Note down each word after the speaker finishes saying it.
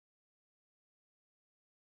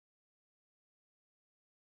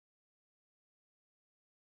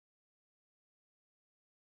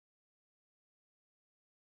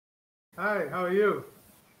Hi, how are you?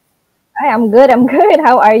 Hi, I'm good. I'm good.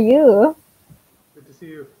 How are you? Good to see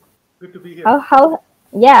you. Good to be here.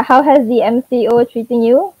 Yeah, how has the MCO treating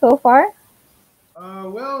you so far?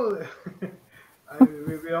 Well,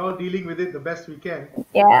 we're all dealing with it the best we can.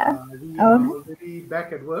 Yeah. We are Oh, already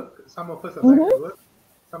back at work. Some of us are back at mm-hmm, work.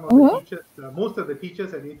 Some of the mm-hmm. teachers, most of the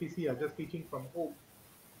teachers at ATC are just teaching from home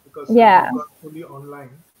because Yeah. we've got fully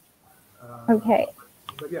online. Uh, Okay.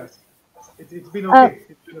 but yes, it's been Uh, okay.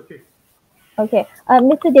 It's been okay. okay.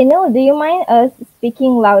 Mr. Daniel, do you mind us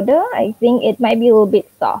speaking louder? I think it might be a little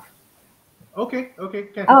bit soft. Okay, okay,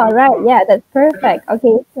 can All no right. problem. Yeah, that's perfect.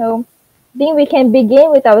 Okay, so I think we can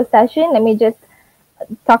begin with our session. Let me just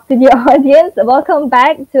talk to the audience. Welcome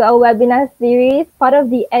back to our webinar series, part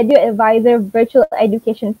of the EduAdvisor Virtual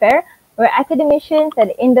Education Fair, where academicians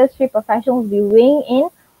and industry professionals will be weighing in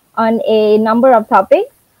on a number of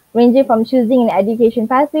topics, ranging from choosing an education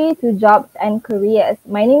pathway to jobs and careers.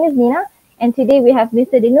 My name is Nina, and today we have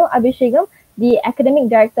Mr. Dino Abhishegam, the Academic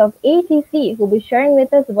Director of ATC, who will be sharing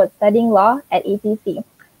with us about studying law at ATC.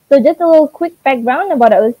 So just a little quick background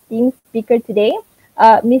about our esteemed speaker today.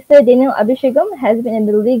 Mr. Daniel Abhishegam has been in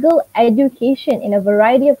the legal education in a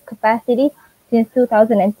variety of capacities since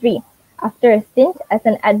 2003. After a stint as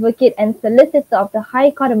an advocate and solicitor of the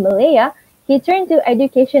High Court of Malaya, he turned to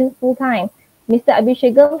education full time. Mr.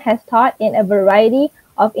 Abhishegam has taught in a variety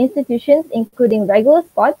of institutions, including regular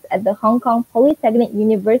spots at the Hong Kong Polytechnic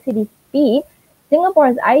University SPE,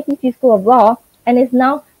 Singapore's ITC School of Law, and is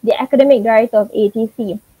now the academic director of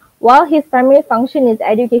ATC. While his primary function is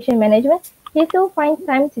education management, he still finds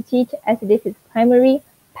time to teach as it is his primary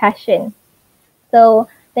passion. So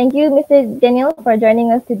thank you, Mr. Daniel, for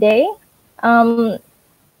joining us today. Um,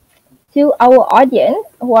 to our audience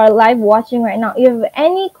who are live watching right now, if you have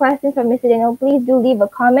any questions for Mr. Daniel, please do leave a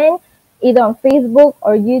comment either on Facebook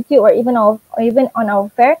or YouTube or even on our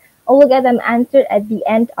fair. Or we'll get them answered at the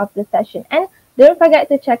end of the session. And don't forget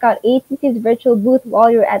to check out ATC's virtual booth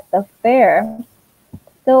while you're at the fair.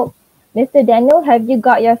 So, Mr. Daniel, have you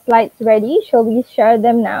got your slides ready? Shall we share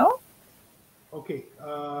them now? Okay,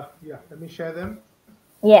 yeah, let me share them.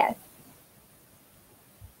 Yes.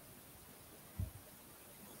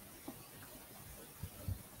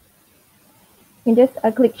 You just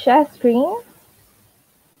click share screen.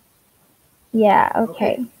 Yeah,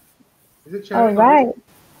 Okay, okay. is it All sharing already? right.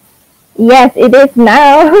 Yes, it is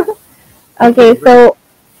now. Okay, Okay, very good. so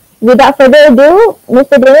without further ado,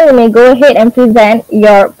 Mr. Daniel, you may go ahead and present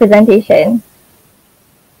your presentation.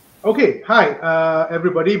 Okay, hi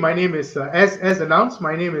everybody. My name is, as announced,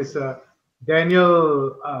 my name is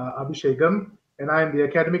Daniel Abhishegam, and I am the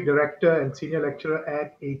academic director and senior lecturer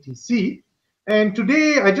at ATC. And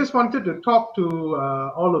today, I just wanted to talk to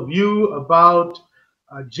all of you about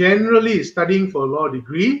generally studying for a law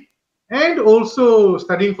degree and also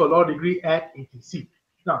studying for a law degree at ATC.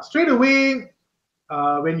 Now, straight away,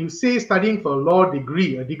 when you say studying for a law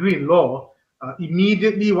degree, a degree in law,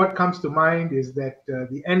 immediately what comes to mind is that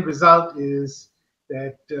the end result is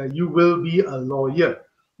that you will be a lawyer.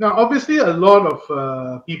 Now, obviously, a lot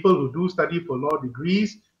of people who do study for law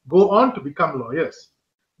degrees go on to become lawyers.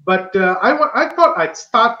 But I thought I'd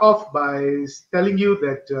start off by telling you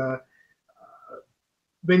that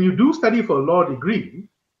when you do study for a law degree,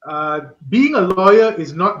 being a lawyer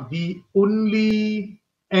is not the only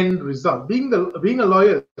end result. Being a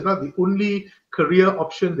lawyer is not the only career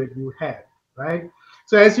option that you have, right?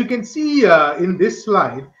 So as you can see in this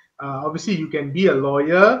slide, obviously you can be a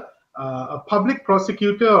lawyer, a public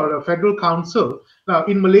prosecutor, or a federal counsel. Now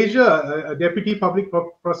in Malaysia, a deputy public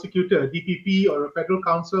prosecutor, a DPP, or a federal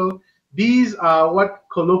counsel, these are what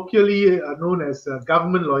colloquially are known as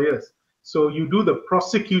government lawyers. So you do the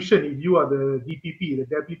prosecution. If you are the DPP, the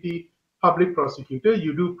Deputy Public Prosecutor,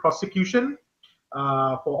 you do prosecution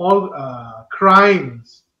for all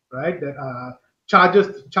crimes, right? That are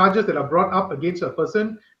charges that are brought up against a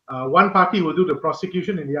person. One party will do the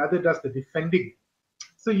prosecution, and the other does the defending.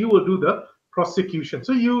 So you will do the prosecution.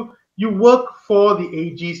 So you work for the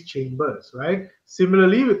AG's chambers, right?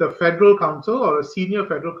 Similarly, with a federal counsel or a senior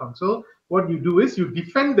federal counsel, what you do is you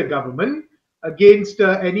defend the government against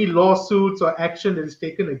any lawsuits or action that is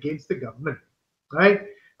taken against the government, right?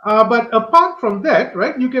 But apart from that,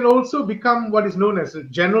 right, you can also become what is known as a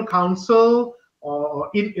general counsel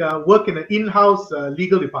or work in an in-house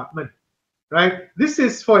legal department, right? This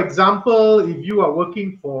is, for example, if you are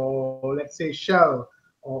working for, let's say, Shell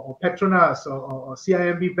or Petronas or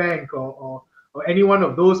CIMB Bank or any one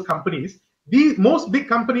of those companies. These most big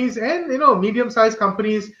companies and medium-sized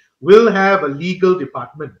companies will have a legal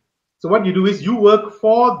department. So what you do is you work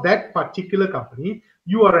for that particular company.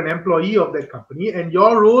 You are an employee of that company, and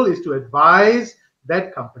your role is to advise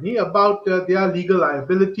that company about their legal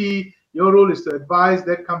liability. Your role is to advise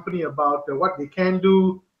that company about what they can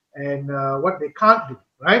do and what they can't do,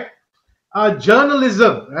 right?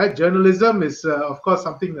 Journalism, right? Journalism is, of course,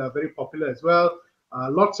 something very popular as well.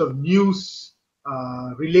 Lots of news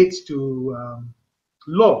relates to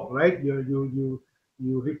law, right? You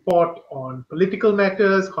report on political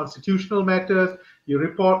matters, constitutional matters. You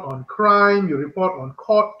report on crime. You report on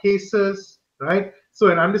court cases, right? So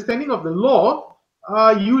an understanding of the law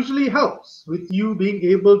usually helps with you being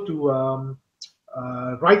able to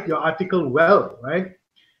write your article well, right?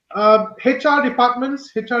 HR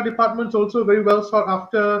departments also very well sought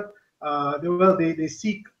after. They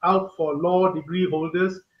seek out for law degree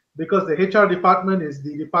holders because the HR department is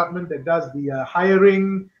the department that does the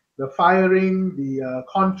hiring, the firing, the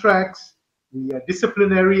contracts, the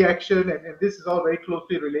disciplinary action, and this is all very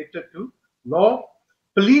closely related to law.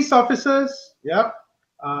 Police officers, yeah,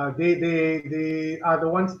 they are the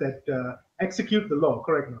ones that execute the law,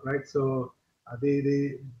 correct, right? So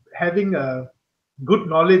they having a good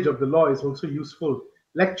knowledge of the law is also useful.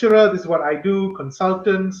 Lecturer, this is what I do.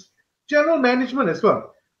 Consultants, general management as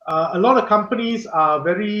well. A lot of companies are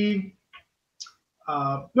very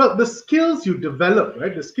well. The skills you develop,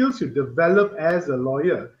 right? The skills you develop as a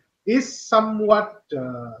lawyer is somewhat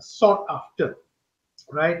sought after,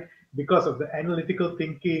 right? Because of the analytical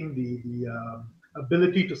thinking, the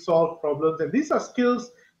ability to solve problems, and these are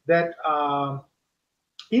skills that are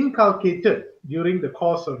inculcated during the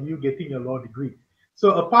course of you getting a law degree.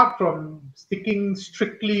 So apart from sticking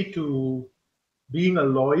strictly to being a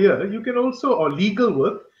lawyer, you can also, or legal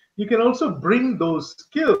work, you can also bring those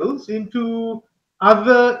skills into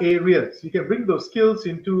other areas. You can bring those skills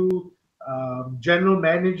into general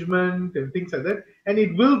management and things like that, and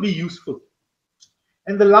it will be useful.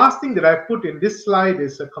 And the last thing that I put in this slide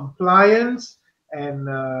is compliance and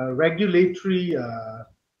regulatory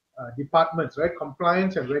departments, right?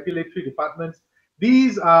 Compliance and regulatory departments.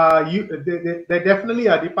 These are there definitely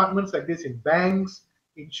are departments like this in banks,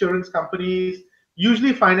 insurance companies,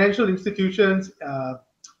 usually financial institutions,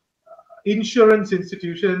 insurance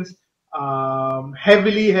institutions,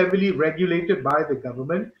 heavily regulated by the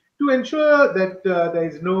government to ensure that there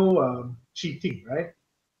is no cheating, right?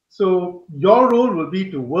 So your role will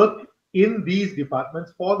be to work in these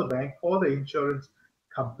departments for the bank, for the insurance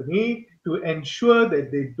company, to ensure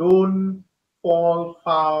that they don't fall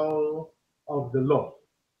foul of the law.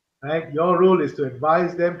 Right? Your role is to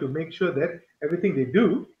advise them to make sure that everything they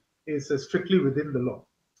do is strictly within the law.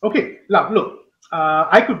 Okay, now look,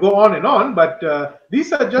 I could go on and on, but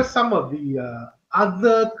these are just some of the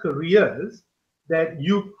other careers that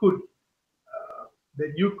you could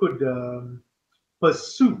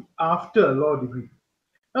pursue after a law degree.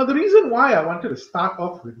 Now, the reason why I wanted to start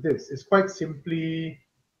off with this is quite simply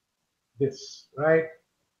this, right?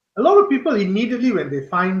 A lot of people immediately, when they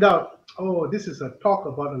find out, oh, this is a talk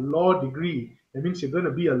about a law degree, that means you're going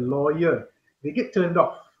to be a lawyer, they get turned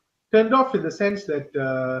off. Turned off in the sense that,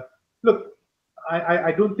 look,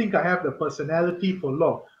 I don't think I have the personality for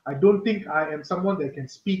law. I don't think I am someone that can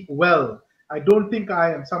speak well. I don't think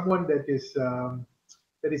I am someone that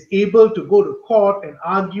is able to go to court and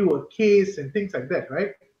argue a case and things like that,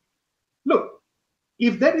 right? Look,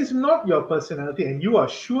 if that is not your personality and you are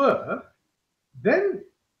sure, then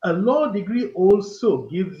a law degree also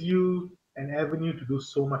gives you an avenue to do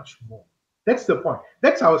so much more. That's the point.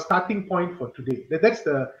 That's our starting point for today. That's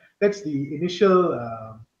the initial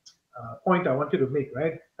point I wanted to make,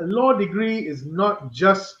 right? A law degree is not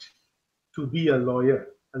just to be a lawyer.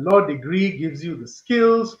 A law degree gives you the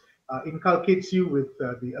skills, inculcates you with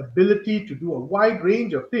the ability to do a wide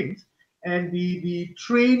range of things, and the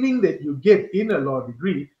training that you get in a law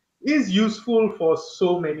degree is useful for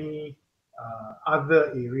so many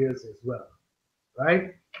other areas as well,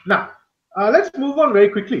 right? Now, let's move on very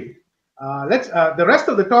quickly. The rest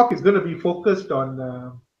of the talk is going to be focused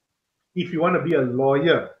on if you want to be a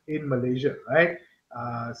lawyer in Malaysia, right?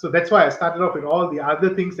 So that's why I started off with all the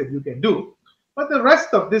other things that you can do. But the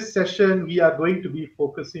rest of this session, we are going to be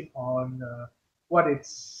focusing on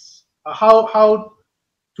how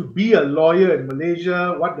to be a lawyer in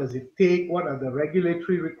Malaysia. What does it take? What are the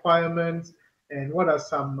regulatory requirements? And what are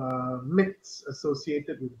some myths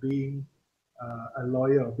associated with being a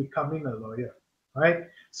lawyer or becoming a lawyer, right?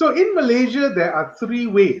 So in Malaysia, there are three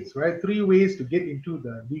ways, right? Three ways to get into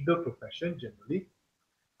the legal profession generally.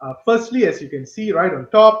 Firstly, as you can see right on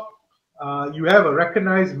top, you have a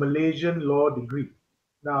recognized Malaysian law degree.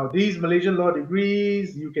 Now, these Malaysian law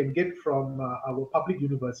degrees you can get from our public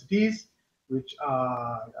universities, which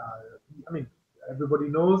are, everybody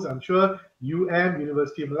knows, I'm sure, UM,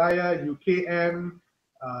 University of Malaya, UKM,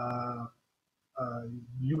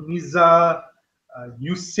 UNISA,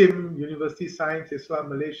 USIM, University Science Islam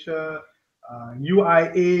Malaysia,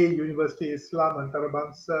 UIA, University Islam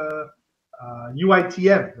Antarabangsa,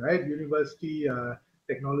 UITM, right, University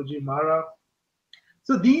Technology Mara.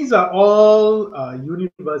 So these are all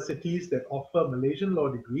universities that offer Malaysian law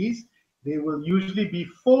degrees. They will usually be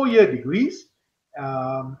 4-year degrees,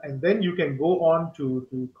 and then you can go on to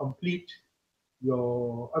complete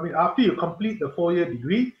your, I mean, after you complete the 4-year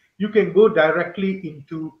degree, you can go directly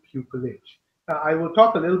into pupillage. Now, I will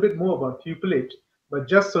talk a little bit more about pupillage, but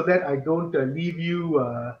just so that I don't leave you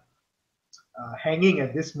hanging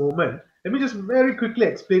at this moment, let me just very quickly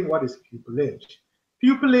explain what is pupillage.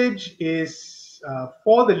 Pupillage is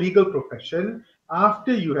for the legal profession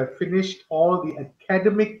after you have finished all the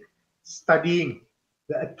academic studying,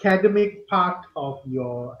 the academic part of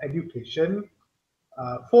your education.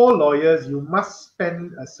 For lawyers, you must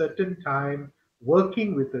spend a certain time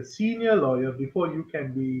working with a senior lawyer before you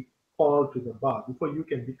can be called to the bar, before you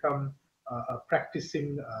can become a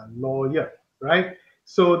practicing lawyer, right?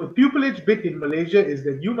 So the pupillage bit in Malaysia is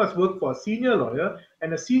that you must work for a senior lawyer,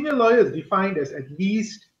 and a senior lawyer is defined as at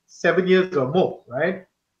least 7 years or more, right,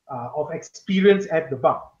 of experience at the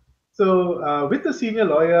bar. So with the senior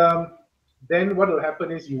lawyer, then what will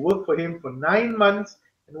happen is you work for him for 9 months,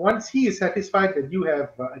 and once he is satisfied that you have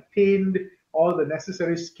attained all the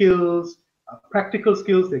necessary skills, practical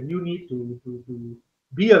skills that you need to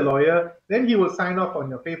be a lawyer, then he will sign off on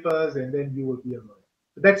your papers, and then you will be a lawyer.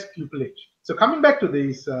 So that's pupillage. So coming back to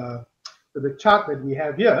this, to the chart that we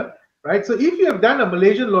have here, right? So if you have done a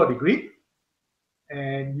Malaysian law degree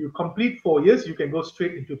and you complete 4 years, you can go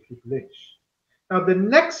straight into pupillage. Now, the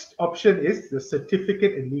next option is the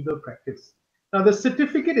certificate in legal practice. Now, the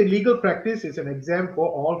certificate in legal practice is an exam for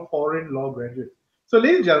all foreign law graduates. So,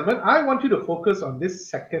 ladies and gentlemen, I want you to focus on this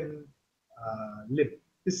second limb.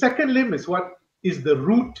 The second limb is what is the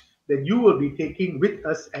route that you will be taking with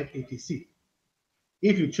us at ATC,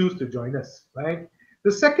 if you choose to join us, right?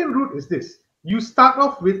 The second route is this. You start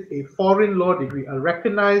off with a foreign law degree, a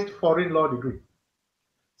recognized foreign law degree.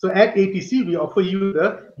 So at ATC, we offer you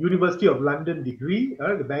the University of London degree,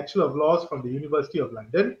 the Bachelor of Laws from the University of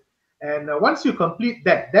London. And once you complete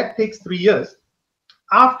that, that takes 3 years.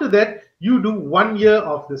 After that, you do 1 year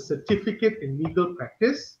of the certificate in legal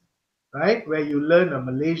practice, right, where you learn a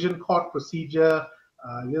Malaysian court procedure,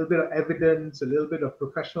 a little bit of evidence, a little bit of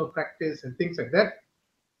professional practice, and things like that.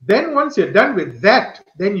 Then once you're done with that,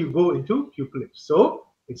 then you go into pupillage. So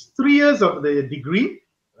it's 3 years of the degree.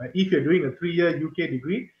 Right? If you're doing a 3-year UK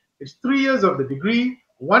degree, it's 3 years of the degree,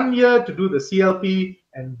 1 year to do the CLP,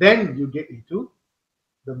 and then you get into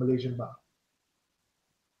the Malaysian bar.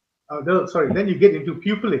 Then you get into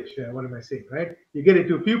pupillage. What am I saying, right? You get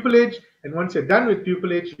into pupillage, and once you're done with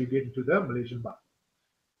pupillage, you get into the Malaysian bar.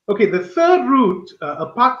 Okay, the third route,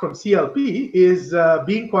 apart from CLP, is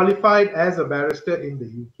being qualified as a barrister in the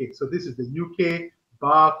UK. So this is the UK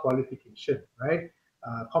bar qualification, right?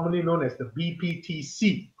 Commonly known as the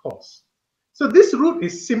BPTC course. So this route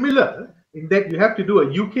is similar in that you have to do a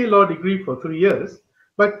UK law degree for 3 years,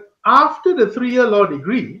 but after the 3-year law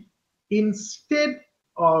degree, instead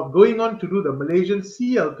of going on to do the Malaysian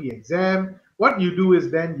CLP exam, what you do is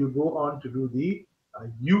then you go on to do the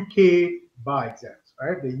UK bar exams,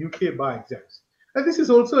 right? The UK bar exams. And this is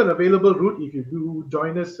also an available route if you do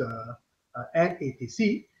join us at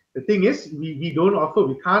ATC. The thing is, we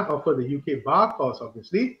can't offer the UK bar course,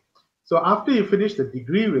 obviously. So after you finish the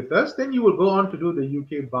degree with us, then you will go on to do the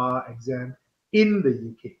UK bar exam in the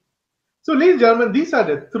UK. So, ladies and gentlemen, these are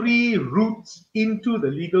the 3 routes into the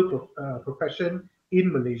legal profession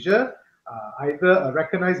in Malaysia. Either a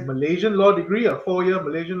recognized Malaysian law degree, a 4-year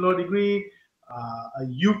Malaysian law degree, a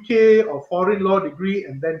UK or foreign law degree,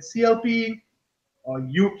 and then CLP, or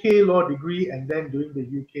UK law degree, and then doing the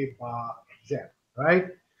UK bar exam, right?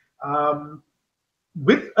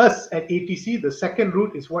 With us at ATC, the second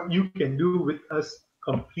route is what you can do with us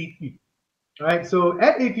completely, right? So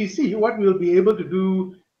at ATC, what we'll be able to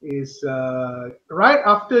do is right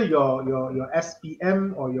after your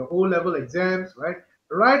SPM or your O-level exams, right?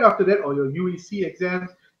 Right after that, or your UEC exams,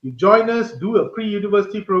 you join us, do a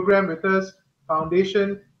pre-university program with us,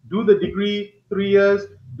 foundation, do the degree, 3 years,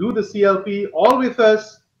 do the CLP, all with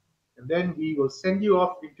us, and then we will send you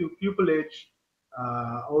off into pupillage,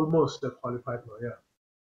 almost a qualified lawyer,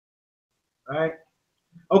 right?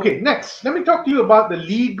 Okay, next, let me talk to you about the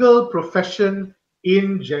legal profession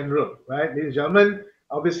in general, right? Ladies and gentlemen,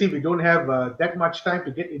 obviously we don't have that much time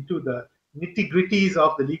to get into the nitty-gritties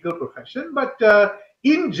of the legal profession, but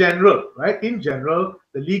in general, right? In general,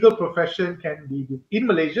 the legal profession in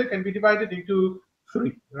Malaysia can be divided into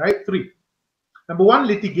 3, right? 3. Number one,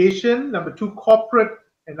 litigation. Number two, corporate.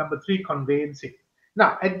 And number three, conveyancing.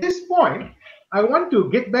 Now, at this point, I want to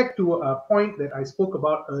get back to a point that I spoke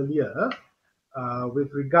about earlier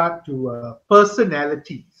with regard to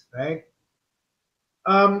personalities, right?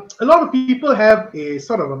 A lot of people have a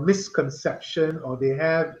sort of a misconception, or they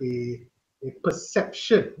have a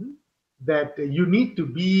perception that you need to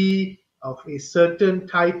be of a certain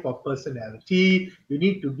type of personality, you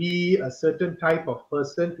need to be a certain type of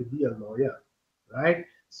person to be a lawyer, right?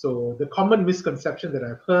 So the common misconception that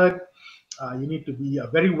I've heard, you need to be a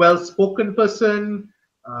very well-spoken person,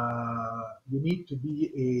 you need to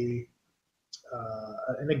be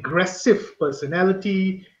an aggressive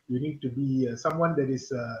personality, you need to be someone that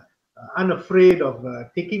is unafraid of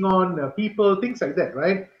taking on people, things like that,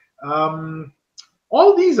 right?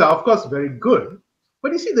 All these are, of course, very good.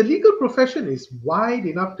 But you see, the legal profession is wide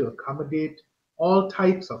enough to accommodate all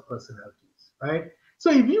types of personalities, right? So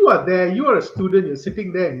if you are there, you are a student, you're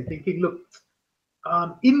sitting there and you're thinking, look,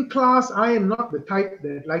 in class, I am not the type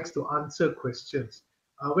that likes to answer questions.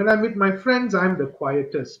 When I'm with my friends, I'm the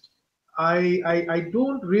quietest. I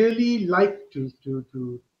don't really like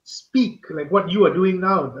to speak like what you are doing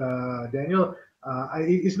now, Daniel.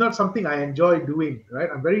 It's not something I enjoy doing, right?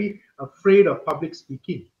 I'm very afraid of public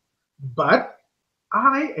speaking. But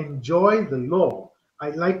I enjoy the law.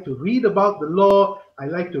 I like to read about the law. I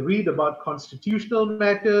like to read about constitutional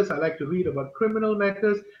matters. I like to read about criminal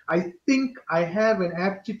matters. I think I have an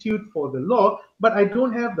aptitude for the law, but I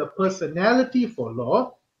don't have the personality for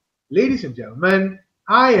law. Ladies and gentlemen,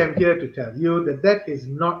 I am here to tell you that that is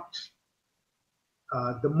not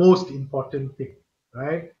the most important thing,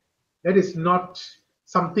 right? That is not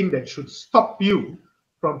something that should stop you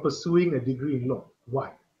from pursuing a degree in law.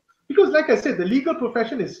 Why? Because, like I said, the legal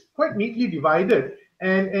profession is quite neatly divided,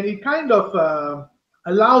 and it kind of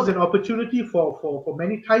allows an opportunity for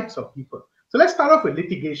many types of people. So let's start off with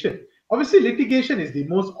litigation. Obviously, litigation is the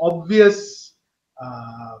most obvious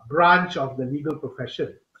branch of the legal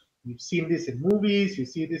profession. You've seen this in movies, you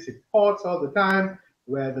see this in courts all the time,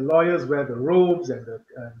 where the lawyers wear the robes and the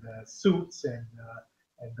suits and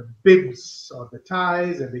the bibs or the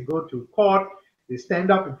ties, and they go to court. They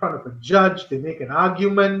stand up in front of a judge, they make an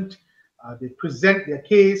argument, they present their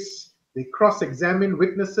case, they cross-examine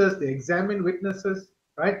witnesses, they examine witnesses,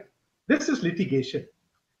 right? This is litigation.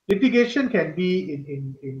 Litigation can be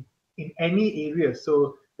in any area.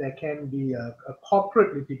 So there can be a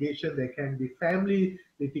corporate litigation, there can be family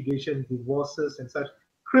litigation, divorces and such,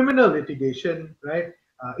 criminal litigation, right?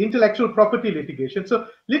 Intellectual property litigation. So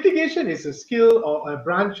litigation is a skill or a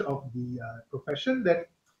branch of the profession that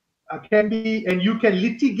can be, and you can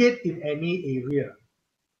litigate in any area,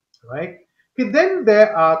 right? Okay, then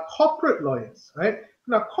there are corporate lawyers, right?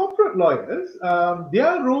 Now, corporate lawyers,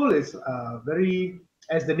 their role is very,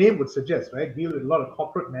 as the name would suggest, right? Deal with a lot of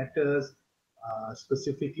corporate matters.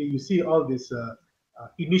 Specifically, you see all these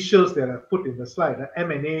initials that are put in the slide.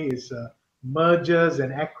 M&A is mergers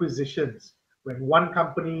and acquisitions. When one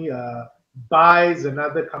company buys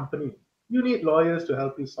another company, you need lawyers to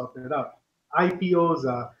help you sort it out. IPOs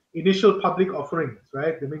are initial public offerings,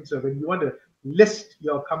 right? That means when you want to list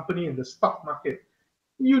your company in the stock market,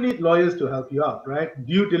 you need lawyers to help you out, right?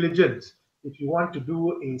 Due diligence. If you want to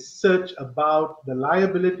do a search about the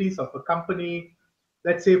liabilities of a company,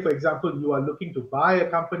 let's say, for example, you are looking to buy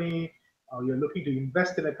a company or you're looking to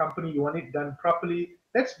invest in a company, you want it done properly,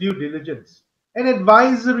 that's due diligence. And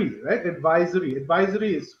advisory, right?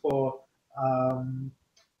 Advisory is for,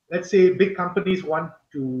 let's say, big companies want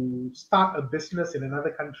to start a business in another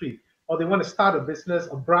country, or they want to start a business,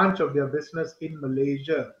 a branch of their business in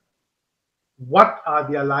Malaysia. What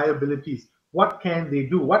are their liabilities? What can they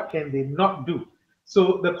do? What can they not do?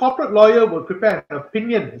 So the corporate lawyer will prepare an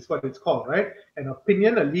opinion, is what it's called, right? An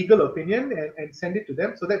opinion, a legal opinion, and send it to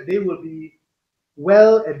them so that they will be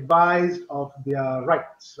well advised of their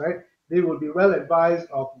rights, right? They will be well advised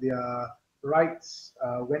of their rights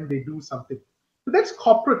when they do something. So that's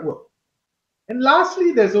corporate work. And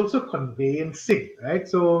lastly, there's also conveyancing, right?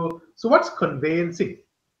 So what's conveyancing,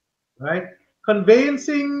 right?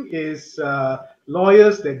 Conveyancing is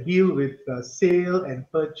lawyers that deal with sale and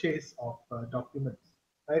purchase of documents,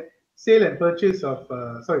 right? Sale and purchase of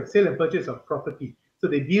property. So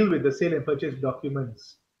they deal with the sale and purchase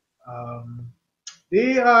documents.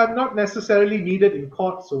 They are not necessarily needed in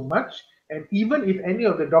court so much, and even if any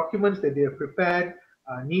of the documents that they have prepared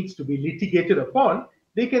needs to be litigated upon,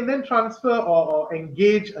 they can then transfer or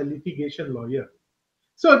engage a litigation lawyer.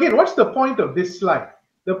 So again, what's the point of this slide?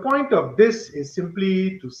 The point of this is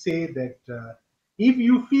simply to say that if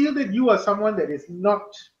you feel that you are someone that is not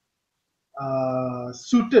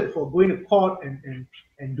suited for going to court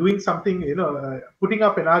and doing something, putting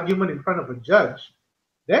up an argument in front of a judge,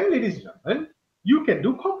 then, ladies and gentlemen, you can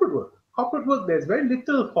do corporate work. Corporate work, there's very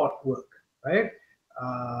little court work, right?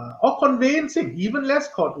 Or conveyancing, even less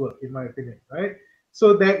court work, in my opinion, right?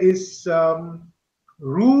 So there is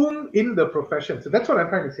room in the profession. So that's what I'm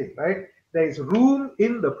trying to say, right? There is room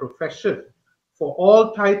in the profession for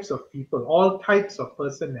all types of people, all types of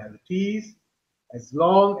personalities, as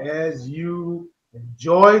long as you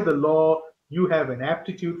enjoy the law, you have an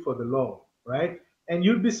aptitude for the law, right? And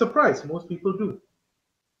you'd be surprised, most people do.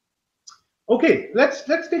 Okay, let's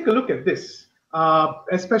take a look at this.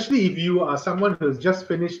 Especially if you are someone who has just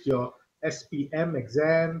finished your SPM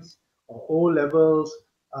exams or O levels,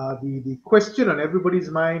 the question on everybody's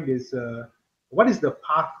mind is, what is the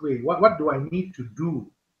pathway? What do I need to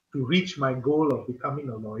do to reach my goal of becoming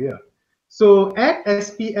a lawyer? So at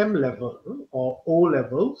SPM level or O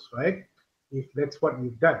levels, right? If that's what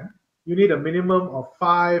you've done, you need a minimum of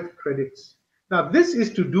 5 credits. Now, this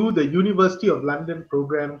is to do the University of London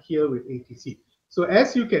program here with ATC. So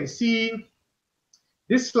as you can see,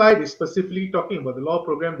 this slide is specifically talking about the law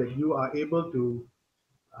program that you are able to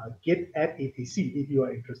get at ATC if you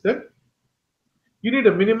are interested. You need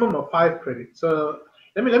a minimum of 5 credits. So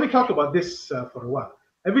let me talk about this for a while.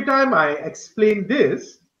 Every time I explain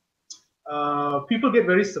this, people get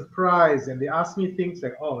very surprised and they ask me things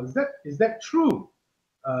like, "Oh, is that true?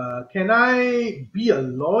 Can I be a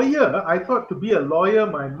lawyer? I thought to be a lawyer,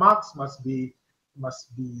 my marks must be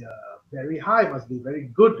very high, must be very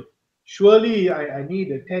good. Surely I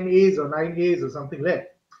need a 10 A's or 9 A's or something like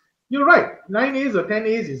that." You're right. 9 A's or 10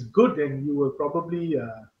 A's is good, and you will probably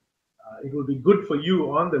it will be good for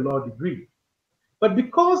you on the law degree. But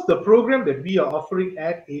because the program that we are offering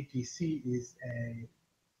at ATC is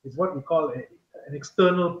what we call an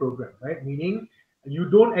external program, right? Meaning you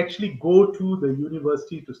don't actually go to the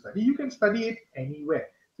university to study. You can study it anywhere.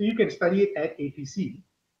 So you can study it at ATC.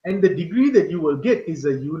 And the degree that you will get is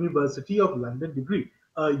a University of London degree,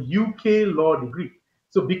 a UK law degree.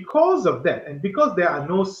 So because of that, and because there are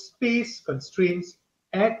no space constraints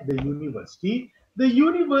at the university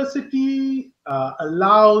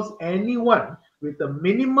allows anyone with a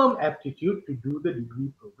minimum aptitude to do the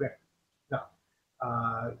degree program. Now,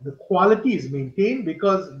 the quality is maintained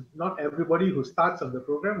because not everybody who starts on the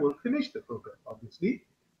program will finish the program, obviously.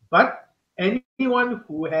 But anyone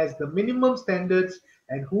who has the minimum standards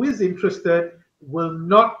and who is interested will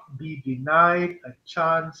not be denied a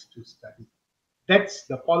chance to study. That's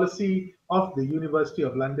the policy of the University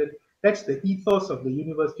of London. That's the ethos of the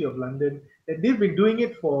University of London. And they've been doing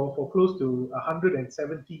it for close to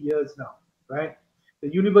 170 years now, right? The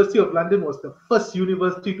University of London was the first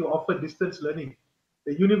university to offer distance learning.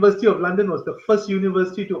 The University of London was the first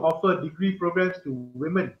university to offer degree programs to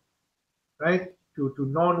women, right? To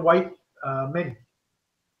non-white men.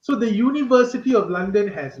 So the University of London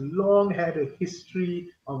has long had a history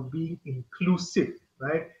of being inclusive,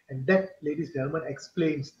 right? And that, ladies and gentlemen,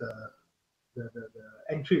 explains the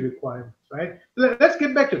entry requirements, right? Let's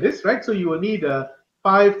get back to this, right? So you will need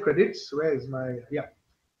 5 credits. Where is my, yeah.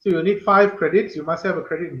 So you'll need 5 credits. You must have a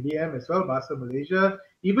credit in BM as well, Bahasa Malaysia.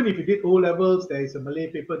 Even if you did O levels, there is a Malay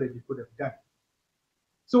paper that you could have done.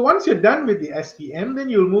 So once you're done with the SPM, then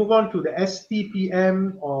you'll move on to the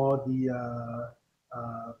STPM or the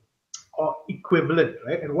or equivalent,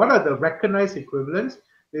 right? And what are the recognized equivalents?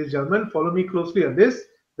 Ladies and gentlemen, follow me closely on this.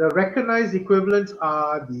 The recognized equivalents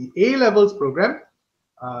are the A levels program.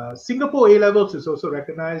 Singapore A levels is also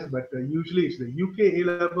recognized, but usually it's the UK A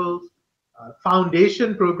levels,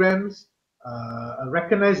 foundation programs, a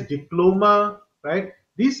recognized diploma, right?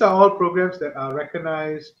 These are all programs that are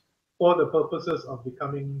recognized for the purposes of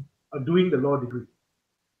becoming or doing the law degree.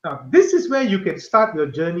 Now, this is where you can start your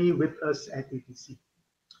journey with us at ATC.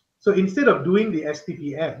 So instead of doing the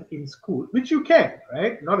STPM in school, which you can,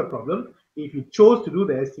 right? Not a problem. If you chose to do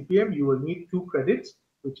the STPM, you will need 2 credits,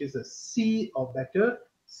 which is a C or better.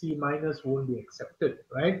 C minus won't be accepted,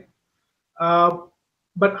 right?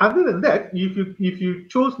 But other than that, if you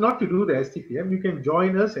chose not to do the STPM, you can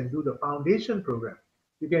join us and do the foundation program.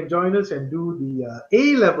 You can join us and do the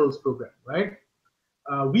A levels program, right?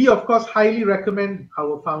 We, of course, highly recommend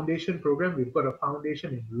our foundation program. We've got a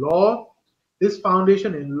foundation in law. This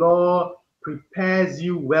foundation in law prepares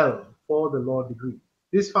you well for the law degree.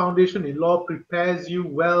 This foundation in law prepares you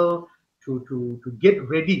well to get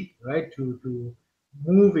ready, right? To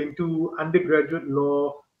move into undergraduate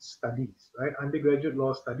law studies, right? Undergraduate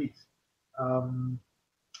law studies.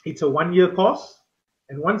 It's a 1-year course.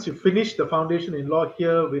 And once you finish the foundation in law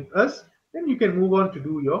here with us, then you can move on to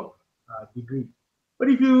do your degree. But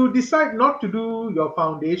if you decide not to do your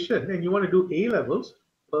foundation and you want to do A levels,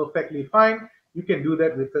 perfectly fine. You can do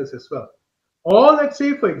that with us as well. Or let's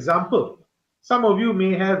say, for example, some of you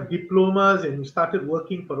may have diplomas and you started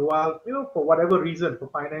working for a while, for whatever reason, for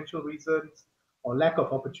financial reasons or lack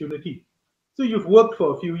of opportunity. So you've worked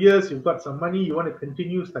for a few years, you've got some money, you want to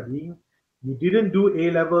continue studying. You didn't do A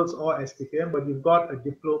levels or STPM, but you've got a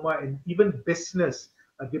diploma in even business,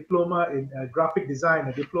 a diploma in graphic design,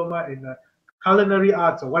 a diploma in culinary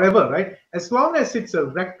arts or whatever, right? As long as it's a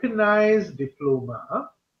recognized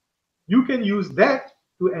diploma, you can use that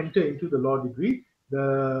to enter into the law degree.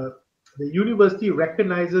 The university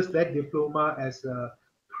recognizes that diploma as a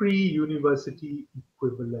pre-university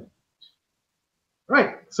equivalent.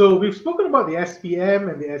 Right, so we've spoken about the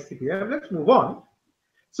SPM and the STPM. Let's move on.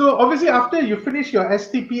 So obviously after you finish your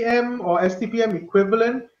STPM or STPM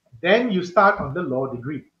equivalent, then you start on the law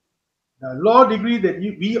degree. The law degree that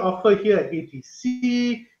we offer here at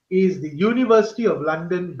ATC is the University of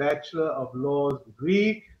London Bachelor of Laws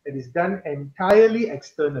degree that is done entirely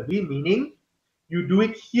externally, meaning you do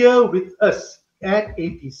it here with us at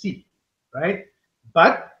ATC, right?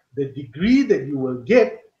 But the degree that you will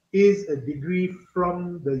get is a degree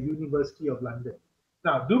from the University of London.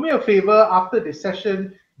 Now, do me a favor, after this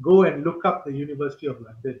session, go and look up the University of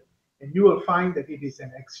London, and you will find that it is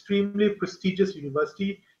an extremely prestigious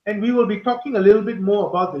university, and we will be talking a little bit more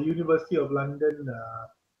about the University of London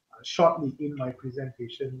shortly in my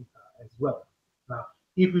presentation as well. Now,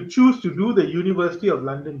 if you choose to do the University of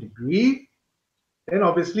London degree, then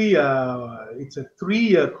obviously it's a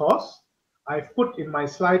 3-year course. I've put in my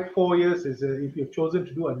slide 4 years is if you've chosen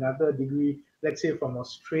to do another degree, let's say from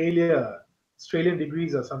Australia. Australian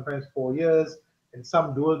degrees are sometimes 4 years, and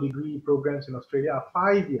some dual degree programs in Australia are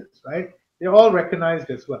 5 years, right? They're all recognized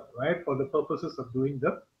as well, right? For the purposes of doing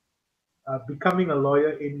the becoming a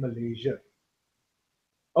lawyer in Malaysia.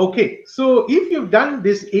 Okay, so if you've done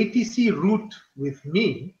this ATC route with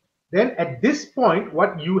me, then at this point,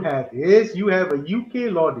 what you have is you have a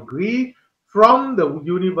UK law degree from the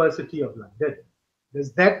University of London.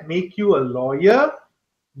 Does that make you a lawyer?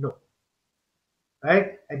 No.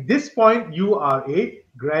 Right? At this point, you are a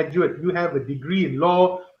graduate. You have a degree in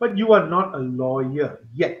law, but you are not a lawyer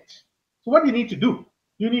yet. So what do you need to do?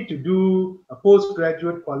 You need to do a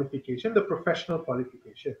postgraduate qualification, the professional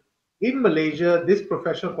qualification. In Malaysia, this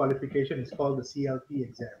professional qualification is called the CLP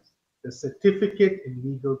exams, the Certificate in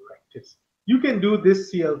Legal Practice. You can do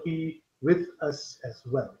this CLP with us as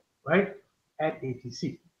well, right, at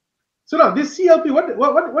ATC. So now this CLP,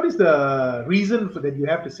 what is the reason for that you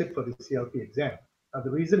have to sit for the CLP exam? Now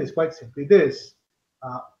the reason is quite simply this.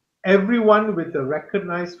 Everyone with a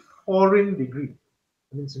recognized foreign degree,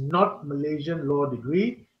 means not Malaysian law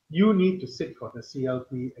degree, you need to sit for the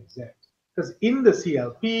CLP exam. Because in the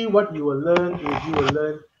CLP, what you will learn is you will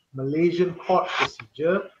learn Malaysian court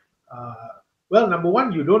procedure. Well, number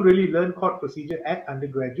one, you don't really learn court procedure at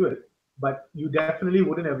undergraduate, but you definitely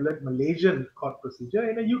wouldn't have learned Malaysian court procedure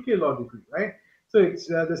in a UK law degree, right? So it's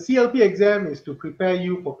the CLP exam is to prepare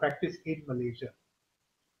you for practice in Malaysia.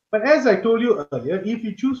 But as I told you earlier, if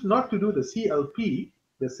you choose not to do the CLP,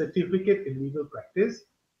 the Certificate in Legal Practice,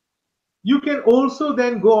 you can also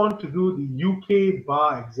then go on to do the UK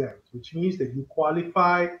bar exams, which means that you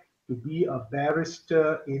qualify to be a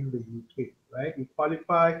barrister in the UK, right? You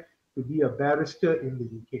qualify to be a barrister in the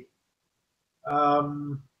UK.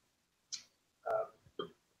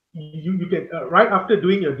 You can, right after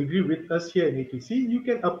doing your degree with us here in ATC, you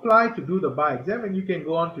can apply to do the bar exam and you can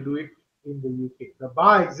go on to do it in the UK. The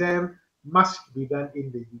bar exam must be done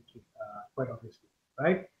in the UK, quite obviously,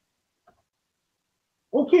 right?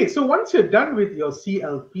 Okay, so once you're done with your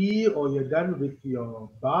CLP or you're done with your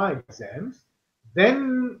bar exams,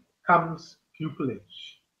 then comes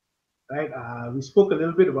pupillage, right? We spoke a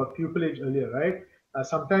little bit about pupillage earlier, right?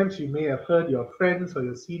 Sometimes you may have heard your friends or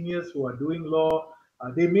your seniors who are doing law,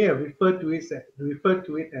 they may have referred to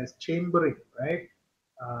it as chambering, right?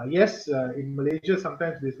 Yes, in Malaysia,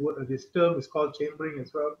 sometimes this term is called chambering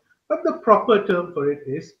as well, but the proper term for it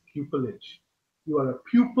is pupillage. You are a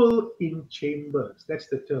pupil in chambers. That's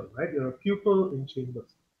the term, right? You're a pupil in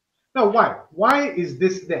chambers. Now, why? Why is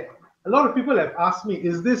this there? A lot of people have asked me,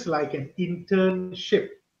 is this like an internship?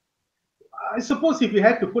 I suppose if you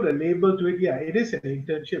had to put a label to it, yeah, it is an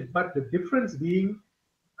internship, but the difference being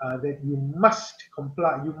that you must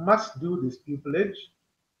comply, you must do this pupillage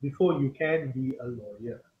before you can be a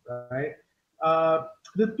lawyer, right?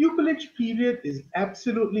 The pupillage period is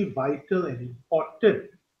absolutely vital and important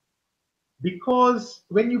because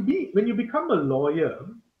when you become a lawyer,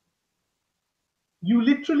 you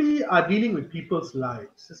literally are dealing with people's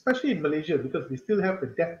lives, especially in Malaysia because we still have the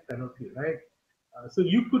death penalty, right? So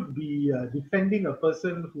you could be defending a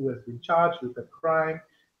person who has been charged with a crime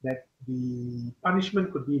that the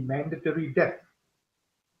punishment could be mandatory death,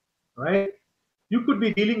 right? You could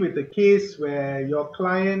be dealing with a case where your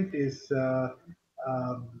client is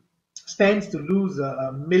um, stands to lose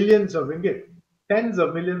millions of ringgit, tens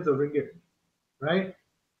of millions of ringgit, right?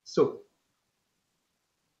 So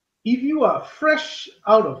if you are fresh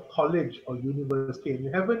out of college or university and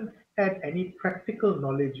you haven't had any practical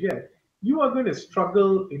knowledge yet, you are going to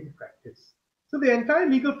struggle in practice. So the entire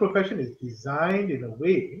legal profession is designed in a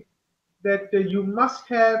way that you must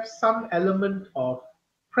have some element of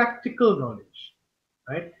practical knowledge,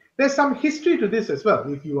 right? There's some history to this as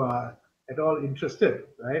well, if you are at all interested,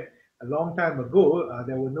 right? A long time ago,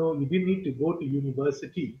 you didn't need to go to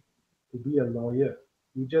university to be a lawyer.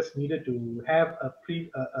 You just needed to have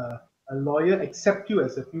a lawyer accept you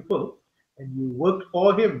as a pupil, and you worked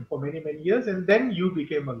for him for many, many years, and then you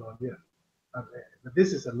became a lawyer. But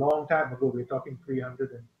this is a long time ago. We're talking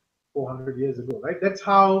 300 and 400 years ago, right? That's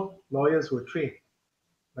how lawyers were trained.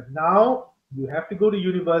 But now you have to go to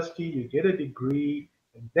university, you get a degree,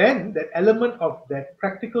 and then that element of that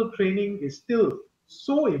practical training is still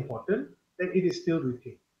so important that it is still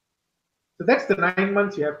retained. So that's the 9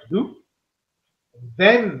 months you have to do.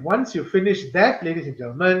 Then, once you finish that, ladies and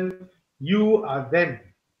gentlemen, you are then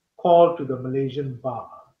called to the Malaysian bar,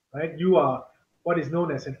 right? You are what is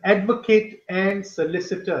known as an advocate and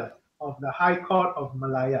solicitor of the High Court of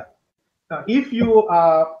Malaya. Now, if you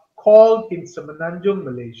are called in Semenanjung,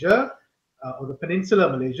 Malaysia, or the Peninsular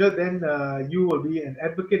Malaysia, then you will be an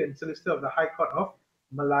advocate and solicitor of the High Court of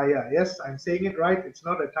Malaya. Yes, I'm saying it right. It's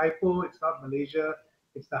not a typo. It's not Malaysia.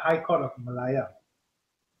 It's the High Court of Malaya.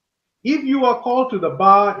 If you are called to the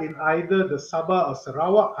bar in either the Sabah or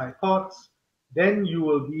Sarawak High Courts, then you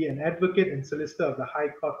will be an advocate and solicitor of the High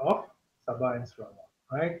Court of Sabah and Sarawak,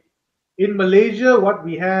 right? In Malaysia, what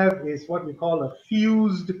we have is what we call a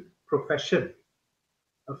fused profession.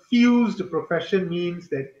 A fused profession means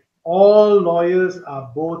that all lawyers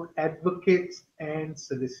are both advocates and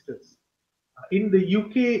solicitors. In the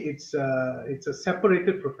UK, it's a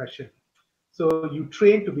separated profession. So you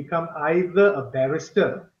train to become either a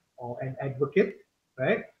barrister or an advocate,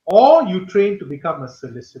 right? Or you train to become a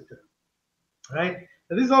solicitor, right?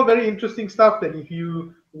 Now, this is all very interesting stuff. And if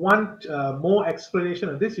you want more explanation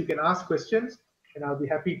of this, you can ask questions, and I'll be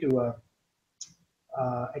happy to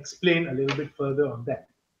explain a little bit further on that.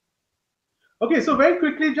 Okay, so very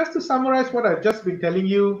quickly, just to summarize what I've just been telling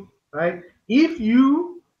you, right? If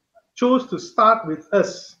you chose to start with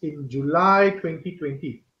us in July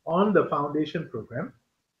 2020 on the foundation program,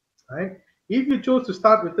 right? If you chose to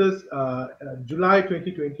start with us July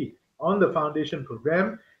 2020 on the foundation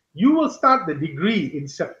program, you will start the degree in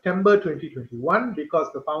September 2021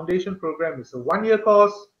 because the foundation program is a one-year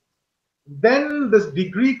course. Then this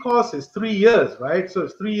degree course is 3 years, right? So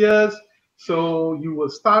it's 3 years. So you will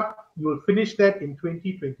finish that in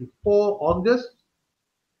 2024 August.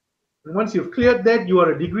 And once you've cleared that, you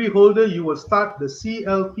are a degree holder. You will start the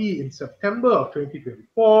CLP in September of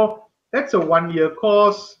 2024. That's a one-year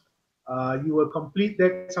course. You will complete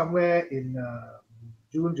that somewhere in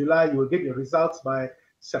June, July. You will get your results by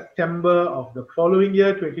September of the following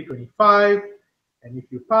year, 2025. And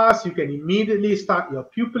if you pass, you can immediately start your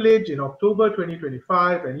pupillage in October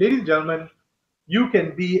 2025. And ladies and gentlemen, you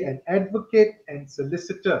can be an advocate and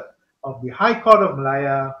solicitor of the High Court of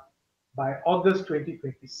Malaya by August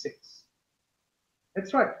 2026.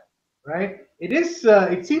 That's right, right? It is.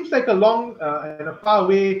 It seems like a long and a far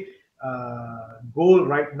away goal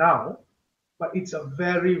right now, but it's a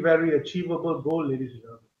very, very achievable goal, ladies and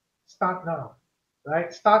gentlemen. Start now,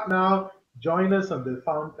 right? Start now. Join us on the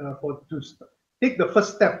take the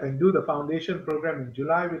first step and do the foundation program in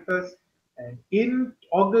July with us. And in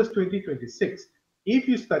August 2026, if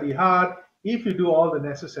you study hard, if you do all the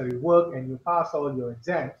necessary work and you pass all your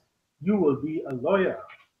exams, you will be a lawyer,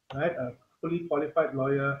 right? A fully qualified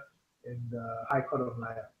lawyer in the High Court of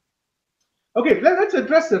Malaya. Okay, let's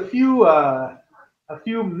address a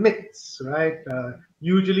few myths, right?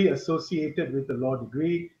 Usually associated with the law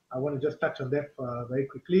degree. I want to just touch on that very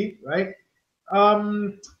quickly, right?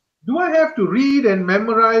 Do I have to read and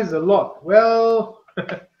memorize a lot? Well,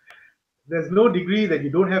 there's no degree that you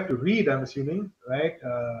don't have to read, I'm assuming, right?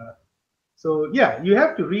 So yeah, you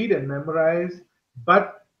have to read and memorize,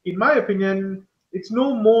 but in my opinion, it's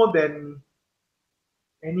no more than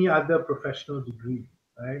any other professional degree,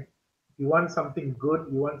 right? If you want something good,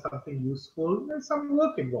 you want something useful, there's some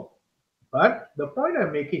work involved. But the point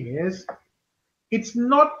I'm making is it's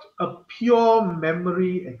not a pure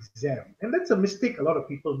memory exam. And that's a mistake a lot of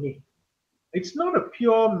people make. It's not a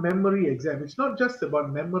pure memory exam. It's not just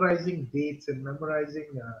about memorizing dates and memorizing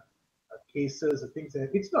cases and things.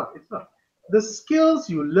 It's not. It's not. The skills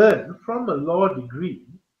you learn from a law degree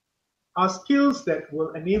are skills that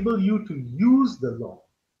will enable you to use the law.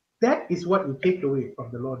 That is what you take away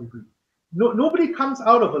from the law degree. No, nobody comes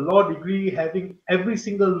out of a law degree having every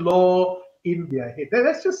single law in their head.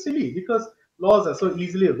 That's just silly because laws are so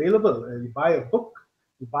easily available. You buy a book,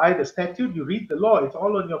 you buy the statute, you read the law. It's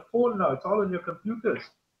all on your phone now. It's all on your computers.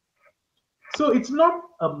 So it's not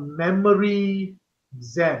a memory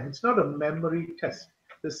exam. It's not a memory test.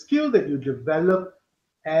 The skill that you develop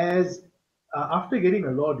as after getting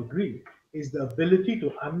a law degree is the ability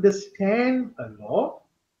to understand a law,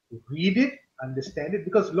 to read it, understand it,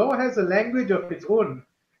 because law has a language of its own,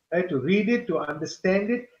 right? To read it, to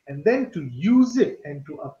understand it, and then to use it and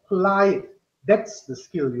to apply it. That's the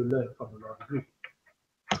skill you learn from a law degree.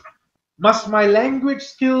 Must my language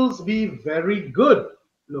skills be very good?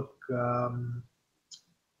 Look,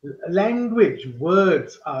 language,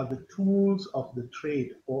 words are the tools of the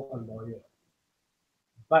trade for a lawyer.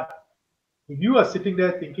 But if you are sitting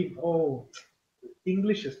there thinking, oh,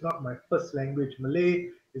 English is not my first language, Malay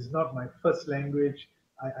is not my first language,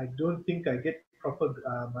 I don't think I get proper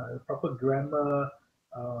grammar,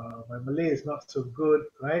 my Malay is not so good,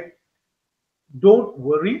 right? Don't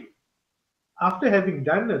worry. After having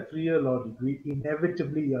done a 3-year law degree,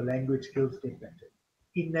 inevitably your language skills get better.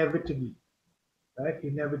 Inevitably, right?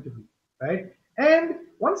 Inevitably, right? And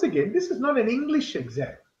once again, this is not an English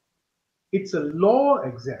exam. It's a law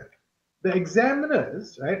exam. The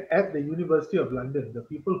examiners, right, at the University of London, the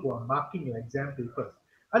people who are marking your exam papers,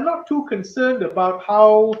 are not too concerned about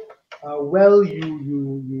how well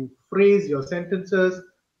you phrase your sentences,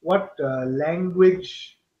 what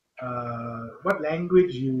language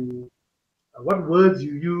what words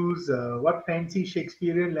you use, what fancy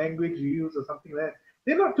Shakespearean language you use, or something like that.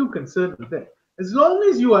 They're not too concerned with that. As long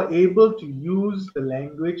as you are able to use the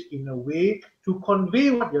language in a way to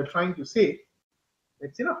convey what you're trying to say,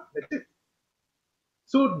 that's enough. That's it.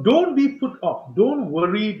 So don't be put off. Don't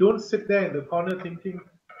worry. Don't sit there in the corner thinking,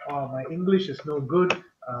 "Oh, my English is no good,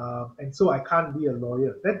 and so I can't be a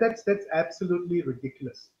lawyer." That's absolutely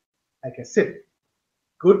ridiculous. Like I said,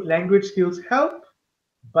 good language skills help,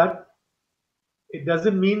 but it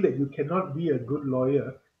doesn't mean that you cannot be a good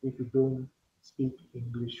lawyer if you don't speak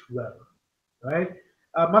English well, right?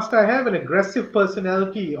 Must I have an aggressive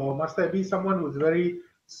personality, or must I be someone who's very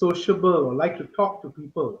sociable or like to talk to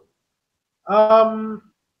people?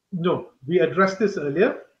 No, we addressed this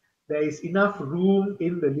earlier. There is enough room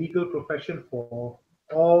in the legal profession for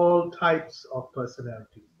all types of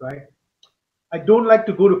personalities, right? I don't like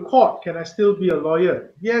to go to court. Can I still be a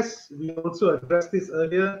lawyer? Yes, we also addressed this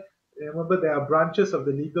earlier. Remember, there are branches of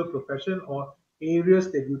the legal profession or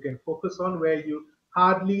areas that you can focus on where you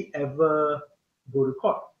hardly ever go to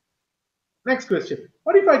court. Next question.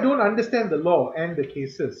 What if I don't understand the law and the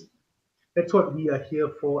cases? That's what we are here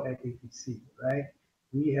for at ATC, right?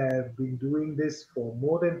 We have been doing this for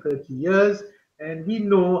more than 30 years, and we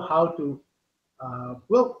know how to,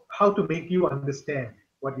 how to make you understand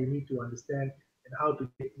what you need to understand and how to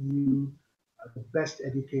get you the best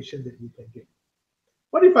education that you can get.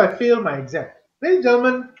 What if I fail my exam? Ladies and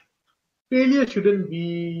gentlemen, failure shouldn't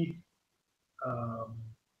be um,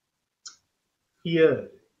 feared,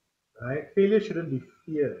 right? Failure shouldn't be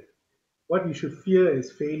feared. What you should fear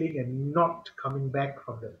is failing and not coming back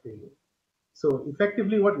from that failure. So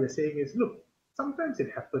effectively what we're saying is, look, sometimes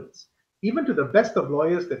it happens. Even to the best of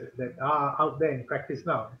lawyers that are out there in practice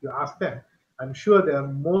now, if you ask them, I'm sure there are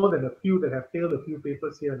more than a few that have failed a few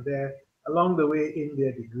papers here and there along the way in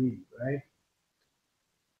their degree, right?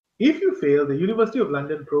 If you fail, the University of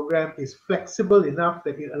London program is flexible enough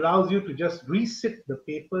that it allows you to just resit the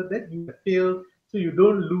paper that you have failed so you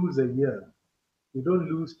don't lose a year. You don't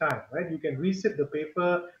lose time, right? You can resit the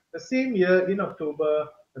paper the same year in October.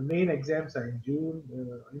 The main exams are in June,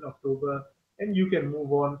 in October, and you can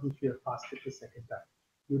move on if you have passed it the second time.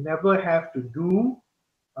 You never have to do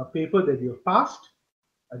a paper that you have passed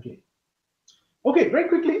again. Okay, very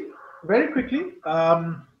quickly,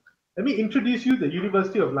 let me introduce you to the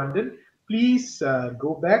University of London. Please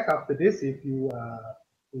go back after this if you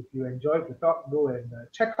enjoyed the talk. Go and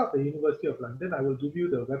check out the University of London. I will give you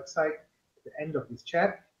the website at the end of this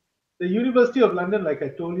chat. The University of London, like I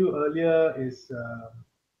told you earlier, is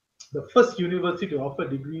the first university to offer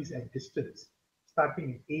degrees at distance, starting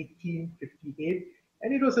in 1858,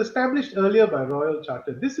 and it was established earlier by Royal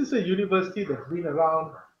Charter. This is a university that's been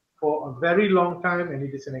around for a very long time, and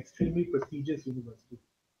it is an extremely prestigious university.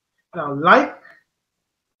 Now, like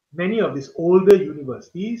many of these older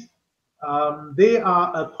universities, They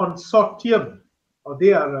are a consortium, or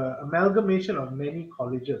they are an amalgamation of many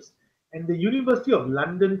colleges. And the University of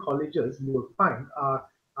London colleges, you will find, are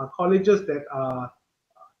colleges that are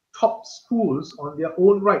top schools on their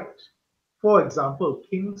own right. For example,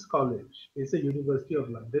 King's College is a University of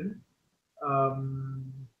London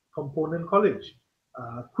component college.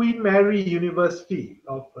 Queen Mary University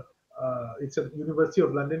it's a University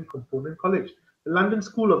of London component college. The London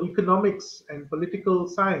School of Economics and Political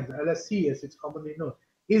Science, LSE as it's commonly known,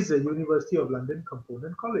 is a University of London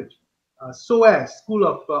component college. SOAS, School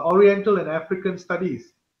of Oriental and African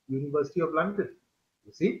Studies, University of London.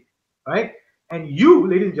 You see, right? And you,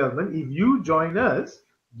 ladies and gentlemen, if you join us,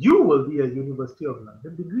 you will be a University of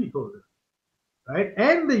London degree holder, right?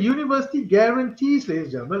 And the university guarantees, ladies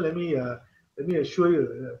and gentlemen, let me assure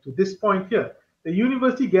you to this point here, the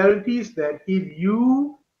university guarantees that if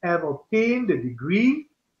you have obtained a degree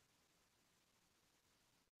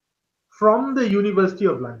from the University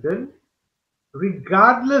of London,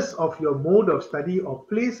 regardless of your mode of study or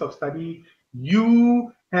place of study,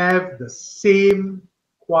 you have the same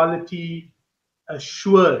quality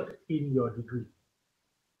assured in your degree.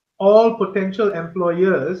 All potential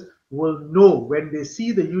employers will know when they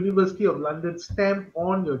see the University of London stamp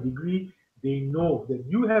on your degree, they know that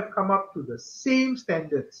you have come up to the same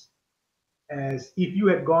standards as if you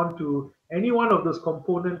had gone to any one of those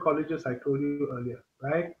component colleges I told you earlier,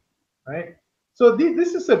 right? Right? So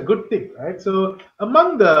this is a good thing, right? So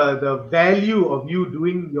among the value of you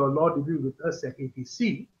doing your law degree with us at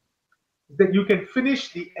ATC is that you can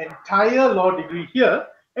finish the entire law degree here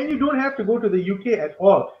and you don't have to go to the UK at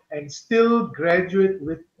all and still graduate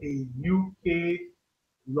with a UK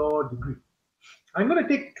law degree. I'm going to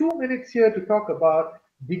take 2 minutes here to talk about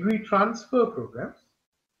degree transfer programs.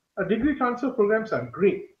 Degree transfer programs are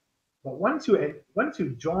great, but once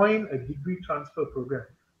you join a degree transfer program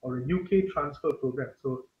or a UK transfer program,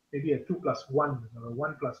 so maybe a 2+1 or a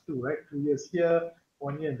 1+2, right? 2 years here,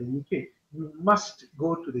 1 year in the UK, you must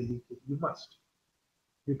go to the UK. You must.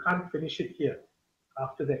 You can't finish it here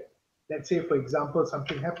after that. Let's say, for example,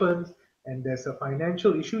 something happens and there's a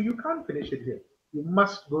financial issue, you can't finish it here. You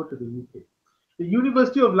must go to the UK. The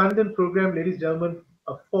University of London program, ladies and gentlemen,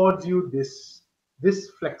 affords you this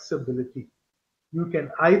flexibility. You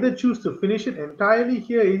can either choose to finish it entirely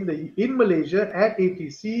here in Malaysia at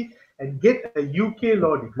ATC and get a UK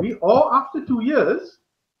law degree, or after 2 years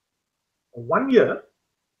or 1 year,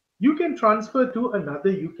 you can transfer to another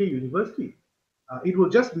UK university. It will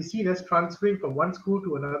just be seen as transferring from one school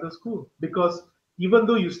to another school, because even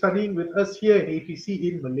though you're studying with us here in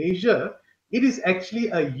ATC in Malaysia, it is actually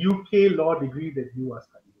a UK law degree that you are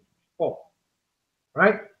studying for,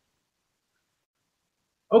 right?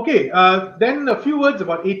 Okay, then a few words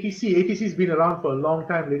about ATC. ATC has been around for a long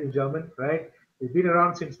time, ladies and gentlemen, right? It's been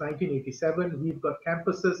around since 1987. We've got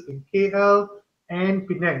campuses in KL and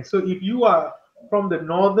Penang. So if you are from the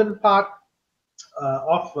northern part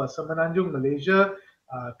of Semenanjung, Malaysia,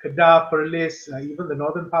 Kedah, Perlis, even the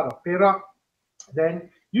northern part of Perak, then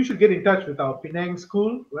you should get in touch with our Penang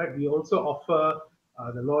school, right? We also offer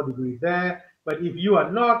the law degree there. But if you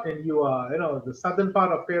are not, and you are, the southern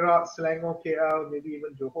part of Perak, Selangor, KL, maybe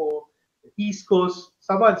even Johor, the East Coast,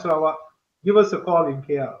 Sabah and Sarawak, give us a call in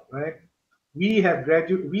KL, right? We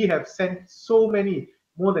have sent so many,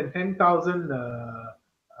 more than 10,000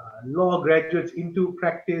 law graduates into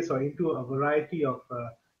practice or into a variety of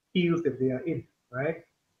fields that they are in, right?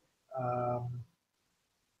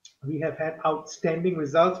 We have had outstanding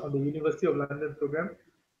results on the University of London program.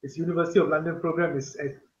 This University of London program is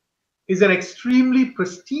an extremely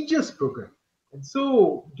prestigious program. And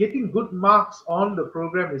so getting good marks on the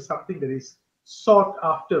program is something that is sought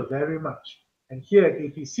after very much. And here at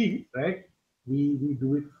ATC, right, we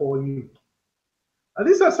do it for you.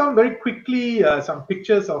 These are some very quickly, some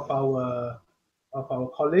pictures of our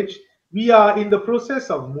college. We are in the process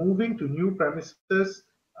of moving to new premises.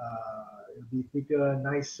 It'll be bigger,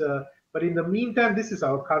 nicer. But in the meantime, this is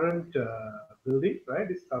our current building, right?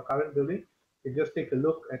 This is our current building. You just take a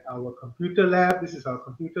look at our computer lab. This is our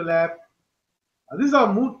computer lab. This is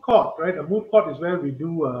our moot court, right? A moot court is where we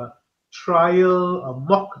do a trial, a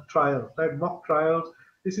mock trial, right? Mock trials.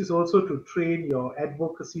 This is also to train your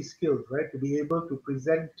advocacy skills, right? To be able to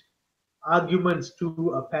present arguments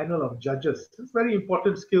to a panel of judges. It's a very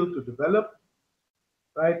important skill to develop,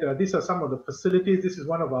 right? These are some of the facilities. This is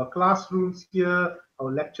one of our classrooms here,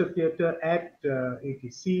 our lecture theater at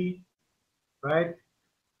ATC, right?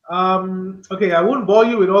 Okay, I won't bore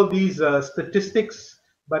you with all these statistics,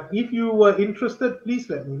 but if you were interested, please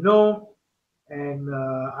let me know, and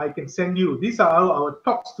I can send you. These are our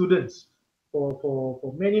top students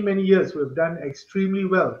for many years who have done extremely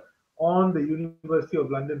well on the University of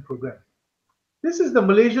London program. This is the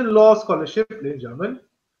Malaysian Law Scholarship, ladies and gentlemen.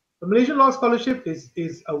 The Malaysian Law Scholarship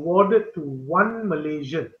is awarded to one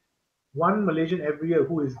Malaysian every year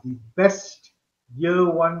who is the best year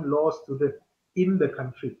one law student in the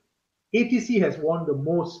country. ATC has won the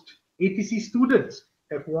most. ATC students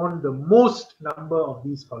have won the most number of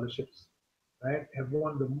these scholarships, right? Have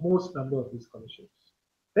won the most number of these scholarships.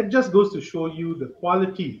 That just goes to show you the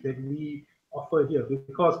quality that we offer here,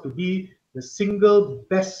 because to be the single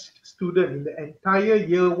best student in the entire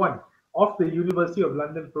year one of the University of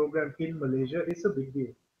London program in Malaysia is a big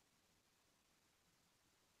deal.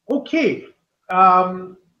 Okay,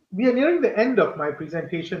 we are nearing the end of my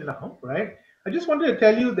presentation now, right? I just wanted to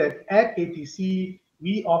tell you that at ATC,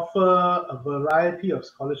 we offer a variety of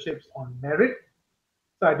scholarships on merit.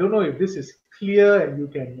 So I don't know if this is clear and you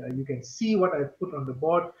can see what I've put on the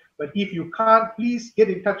board, but if you can't, please get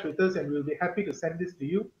in touch with us and we'll be happy to send this to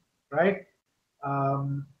you, right?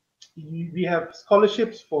 We have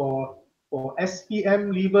scholarships for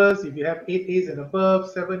SPM leavers. If you have 8 A's and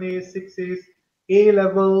above, 7 A's, 6 A's, A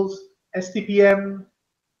levels, STPM,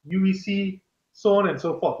 UEC, so on and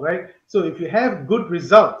so forth, right? So if you have good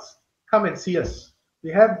results, come and see us. If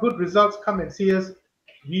you have good results, come and see us.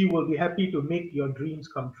 We will be happy to make your dreams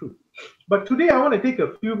come true. But today I want to take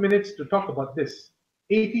a few minutes to talk about this.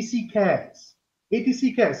 ATC Cares.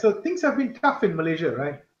 ATC Cares. So things have been tough in Malaysia,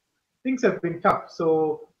 right? Things have been tough.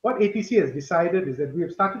 So what ATC has decided is that we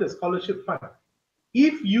have started a scholarship fund.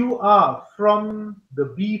 If you are from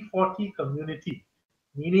the B40 community,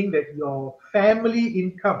 meaning that your family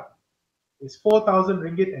income is 4,000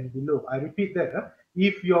 ringgit and below. I repeat that.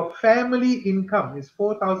 If your family income is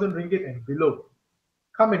 4,000 ringgit and below,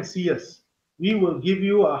 come and see us. We will give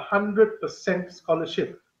you 100%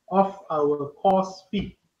 scholarship of our course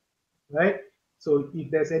fee, right? So if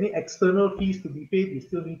there's any external fees to be paid, you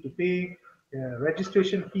still need to pay.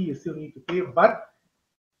 Registration fee, you still need to pay. But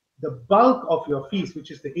the bulk of your fees,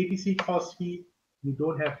 which is the ATC course fee, you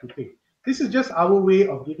don't have to pay. This is just our way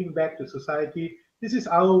of giving back to society. This is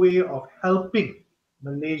our way of helping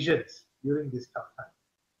Malaysians during this tough time,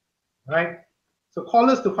 right? So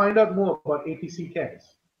call us to find out more about ATC Cares,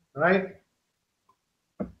 right?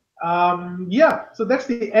 Yeah, so that's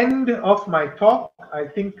the end of my talk. I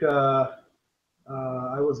think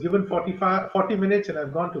I was given 40 minutes and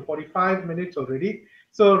I've gone to 45 minutes already.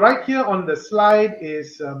 So right here on the slide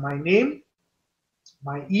is my name,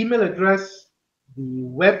 my email address, the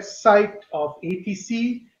website of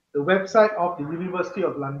ATC, the website of the University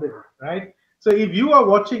of London, right? So if you are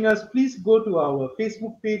watching us, please go to our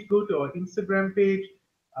Facebook page, go to our Instagram page,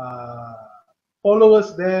 follow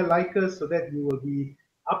us there, like us, so that you will be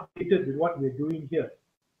updated with what we're doing here,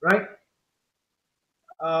 right?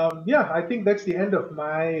 Yeah, I think that's the end of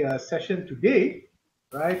my session today,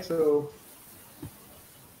 right? So,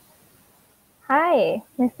 Hi,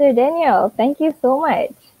 Mr. Daniel. Thank you so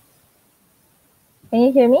much. Can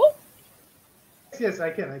you hear me? yes,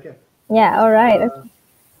 I can. Yeah, all right.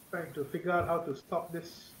 Trying to figure out how to stop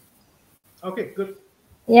this. Okay, good.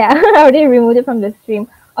 Yeah, I already removed it from the stream.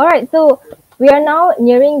 All right, so we are now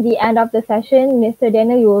nearing the end of the session. Mr.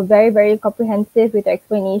 Daniel, you were very, very comprehensive with your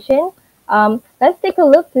explanation. Let's take a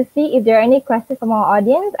look to see if there are any questions from our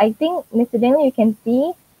audience. I think, Mr. Daniel, you can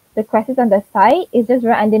see the questions on the side. It's just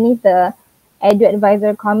right underneath the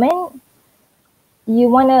EduAdvisor comment. You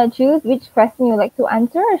want to choose which question you'd like to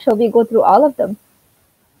answer, or shall we go through all of them?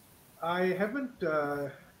 I haven't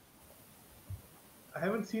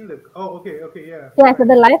seen the. Oh, okay, yeah. Yeah, so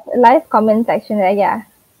the live comment section there, yeah.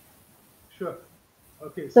 Sure.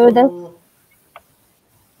 Okay, so there's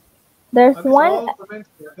one. All comments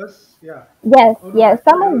for us? Yeah. Yes, yes.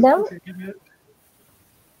 Some of them.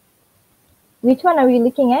 Which one are we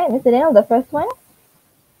looking at, Mr. Daniel? The first one?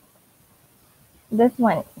 This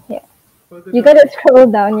one here. You got to scroll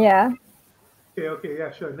down, yeah. Okay,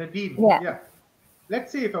 yeah, sure. Nadine, yeah.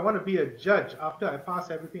 Let's say if I want to be a judge after I pass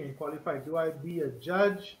everything and qualify, do I be a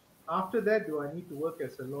judge? After that, do I need to work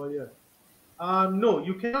as a lawyer? No,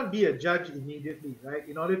 you cannot be a judge immediately, right?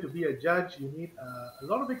 In order to be a judge, you need a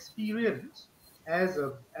lot of experience as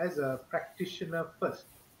a practitioner first.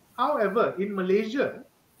 However, in Malaysia,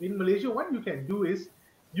 what you can do is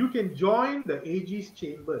you can join the AG's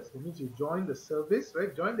chambers. That means you join the service,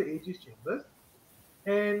 right? Join the AG's chambers.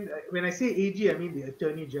 And when I say AG, I mean the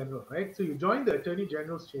Attorney General, right? So you join the Attorney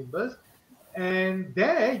General's chambers, and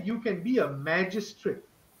there you can be a magistrate.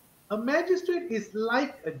 A magistrate is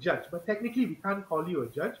like a judge, but technically we can't call you a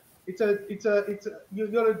judge.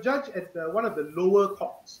 You're a judge at one of the lower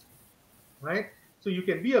courts, right? So you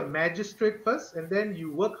can be a magistrate first, and then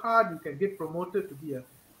you work hard. You can get promoted to be a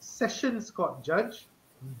sessions court judge,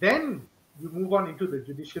 Then you move on into the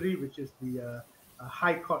judiciary, which is the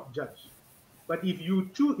high court judge. But if you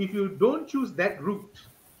don't choose that route,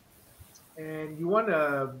 and you want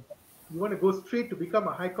to go straight to become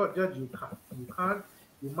a high court judge, you can't. You can't.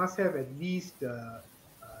 You must have at least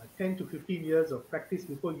 10 to 15 years of practice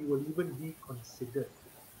before you will even be considered,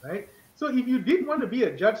 right? So if you did want to be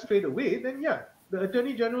a judge straight away, then yeah, the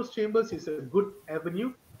Attorney General's chambers is a good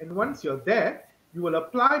avenue. And once you're there, you will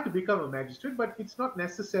apply to become a magistrate, but it's not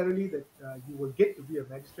necessarily that you will get to be a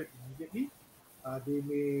magistrate immediately. They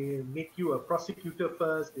may make you a prosecutor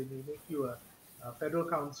first. They may make you a federal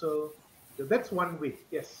counsel. So that's one way.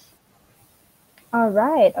 Yes. All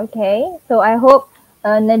right. Okay. So I hope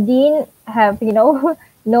Nadine have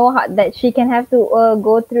know how, that she can have to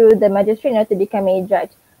go through the magistrate in order to become a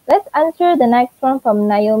judge. Let's answer the next one from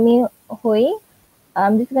Naomi Hui.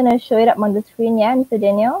 I'm just gonna show it up on the screen. Yeah, Mr.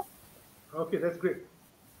 Daniel. Okay, that's great.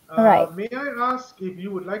 All right. May I ask if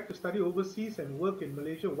you would like to study overseas and work in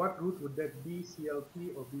Malaysia? What route would that be,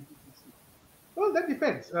 CLP or BPTC? Well, that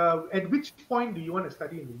depends. At which point do you want to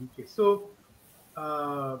study in the UK? So,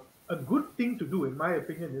 a good thing to do, in my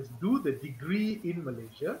opinion, is do the degree in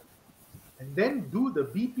Malaysia and then do the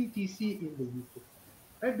BPTC in the UK.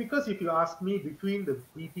 Right? Because if you ask me between the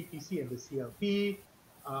BPTC and the CLP,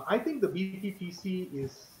 I think the BPTC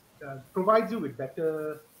provides you with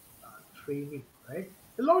better training, right?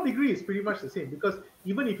 The law degree is pretty much the same because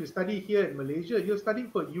even if you study here in Malaysia, you're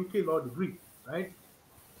studying for a UK law degree, right?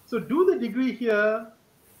 So do the degree here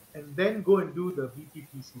and then go and do the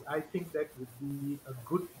BPTC. I think that would be a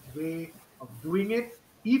good way of doing it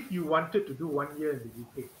if you wanted to do 1 year in the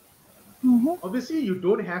UK. Mm-hmm. Obviously, you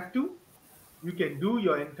don't have to. You can do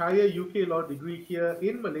your entire UK law degree here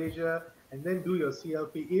in Malaysia and then do your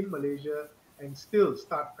CLP in Malaysia and still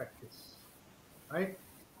start practice, right?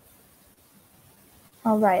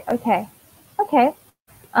 All right. Okay. Okay.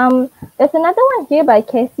 There's another one here by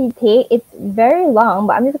Cassie Tay. It's very long,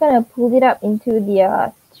 but I'm just gonna pull it up into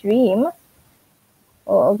the stream.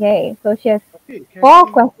 Oh, okay. So she has Okay, 4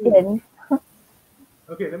 Cassie. questions.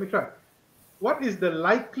 Okay, let me try. What is the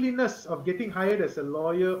likeliness of getting hired as a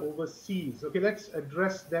lawyer overseas? Okay, let's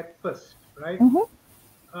address that first, right?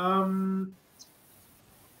 Mm-hmm.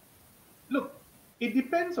 Look, it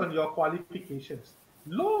depends on your qualifications.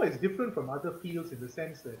 Law is different from other fields in the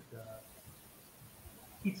sense that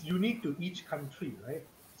it's unique to each country, right?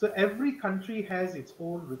 So every country has its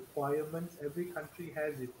own requirements. Every country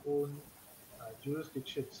has its own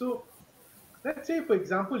jurisdiction. So let's say, for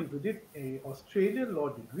example, if you did a Australian law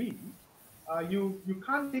degree, you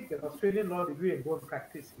can't take that Australian law degree and go and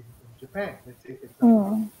practice in Japan, let's say, for example,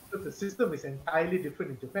 Mm. because the system is entirely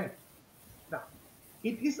different in Japan. Now,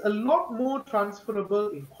 it is a lot more transferable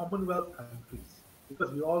in Commonwealth countries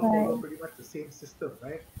because we all follow Right. pretty much the same system,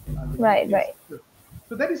 right? The Right. UK Right. system.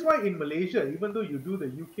 So that is why in Malaysia, even though you do the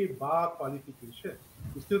UK bar qualification,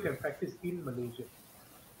 you still can practice in Malaysia.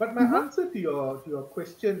 But my Mm-hmm. answer to your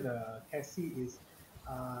question, Cassie, is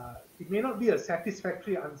it may not be a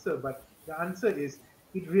satisfactory answer, but the answer is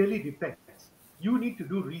it really depends. You need to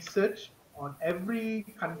do research on every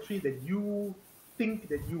country that you think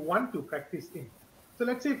that you want to practice in. So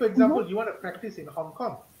let's say, for Mm-hmm. example, you want to practice in Hong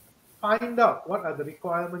Kong. Find out what are the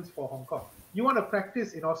requirements for Hong Kong. You want to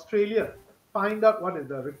practice in Australia. Find out what are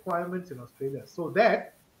the requirements in Australia so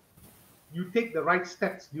that you take the right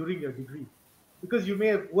steps during your degree. Because you may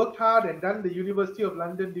have worked hard and done the University of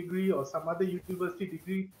London degree or some other university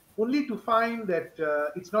degree only to find that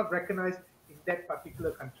it's not recognized in that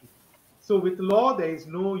particular country. So with law, there is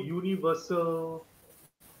no universal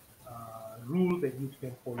rule that you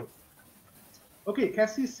can follow. Okay,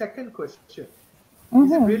 Cassie's second question.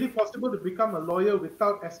 Is it Mm-hmm. really possible to become a lawyer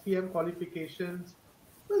without SPM qualifications?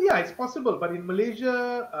 Well, yeah, it's possible, but in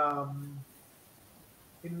Malaysia,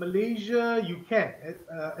 you can,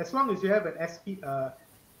 as long as you have an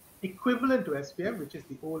equivalent to SPM, which is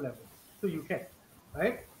the O levels. So you can,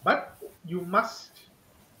 right? But you must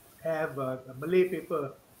have a Malay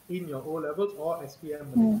paper in your O levels or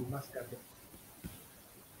SPM Malay. Mm. You must have that.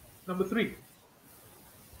 Number 3.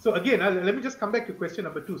 So again, let me just come back to question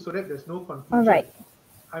number 2 so that there's no All confusion. right.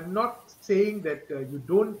 I'm not saying that you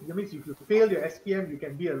don't, that means if you fail your SPM, you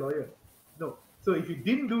can be a lawyer. No. So if you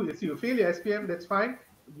didn't do this, you fail your SPM, that's fine.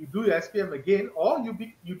 You do your SPM again, or you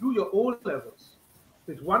do your O levels.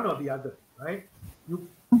 So it's one or the other, right? If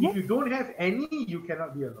Mm-hmm. you don't have any, you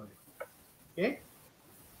cannot be a lawyer. Okay.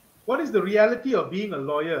 What is the reality of being a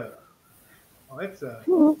lawyer? Oh, that's an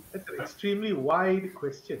extremely wide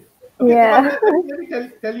question. Okay, but Yeah. let me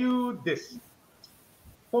tell you this.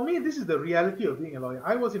 For me, this is the reality of being a lawyer.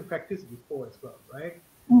 I was in practice before as well, right?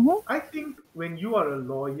 I think when you are a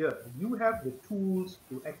lawyer, you have the tools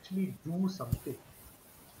to actually do something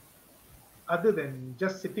other than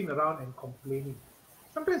just sitting around and complaining.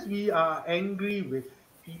 Sometimes we are angry with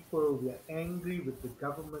people, we are angry with the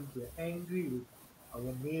government, we are angry with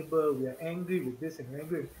our neighbor, we are angry with this and we're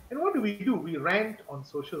angry. And what do? We rant on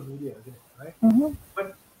social media, isn't it? Right?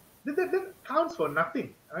 But that counts for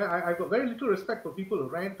nothing. I've got very little respect for people who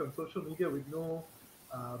rant on social media with no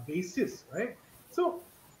basis, right? So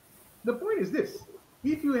the point is this: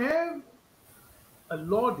 if you have a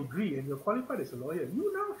law degree and you're qualified as a lawyer,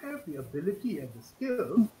 you now have the ability and the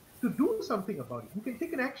skills to do something about it. You can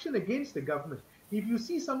take an action against the government. If you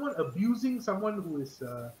see someone abusing someone who is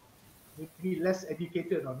maybe less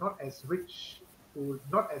educated or not as rich or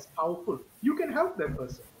not as powerful, you can help that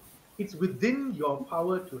person. It's within your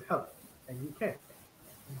power to help, and you can.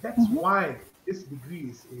 And that's why this degree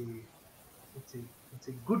is it's a it's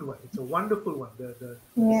a good one. It's a wonderful one. The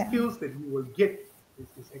Yeah. skills that you will get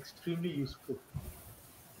is extremely useful.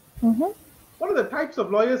 Mm-hmm. What are the types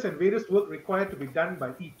of lawyers and various work required to be done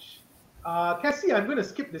by each? Cassie, I'm going to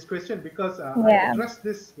skip this question because I Yeah. addressed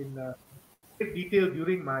this in great detail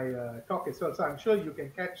during my talk as well. So I'm sure you can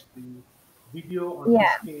catch the video on this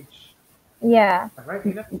Yeah. page. Yeah. Right,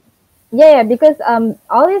 Nina? Yeah, because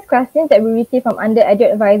all these questions that we received from under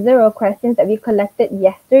EduAdvisor are questions that we collected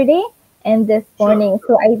yesterday and this Sure. morning.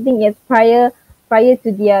 So I think it's prior to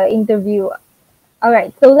the interview. All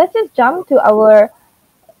right, so let's just jump to our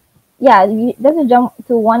let's just jump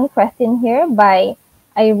to one question here by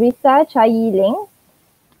Irisa Chayiling.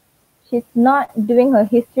 She's not doing her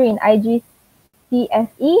history in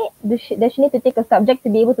IGCSE. Does she need to take a subject to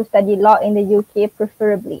be able to study law in the UK,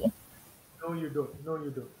 preferably? No, you don't. No, you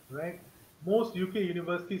don't. Right? Most UK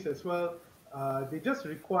universities as well, they just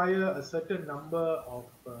require a certain number of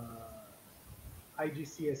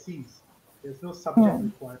IGCSEs. There's no subject Hmm.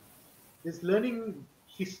 required. This learning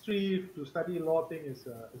history to study law thing is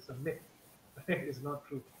a myth. Right? It's not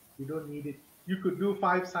true. You don't need it. You could do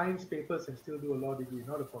 5 science papers and still do a law degree.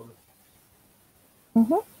 Not a problem.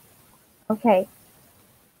 Mm-hmm. Okay.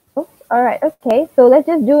 Oops. All right. Okay. So let's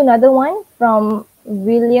just do another one from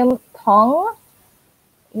William Tong.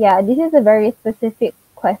 Yeah, this is a very specific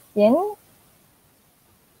question.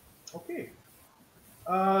 Okay.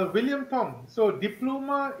 William Tong. So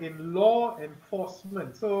diploma in law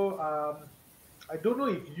enforcement. So I don't know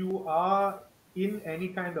if you are in any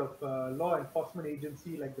kind of law enforcement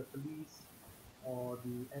agency like the police or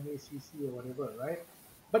the MACC or whatever, right?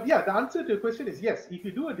 But yeah, the answer to your question is yes. If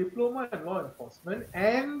you do a diploma in law enforcement,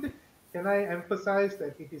 and can I emphasize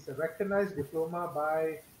that it is a recognized diploma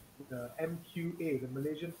by the MQA, the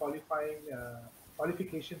Malaysian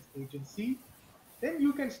Qualifications Agency, then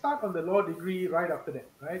you can start on the law degree right after that,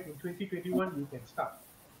 right? In 2021, you can start,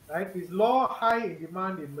 right? Is law high in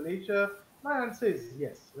demand in Malaysia? My answer is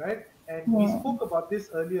yes, right? And we Hmm. spoke about this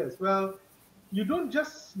earlier as well. You don't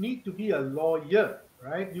just need to be a lawyer,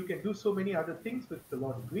 right? You can do so many other things with the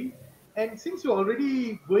law degree. And since you're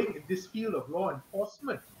already going in this field of law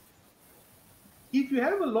enforcement, if you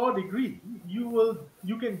have a law degree,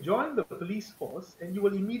 you can join the police force and you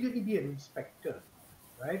will immediately be an inspector,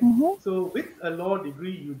 right? Mm-hmm. So with a law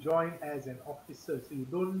degree, you join as an officer, so you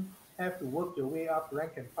don't have to work your way up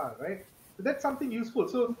rank and file, right? So that's something useful.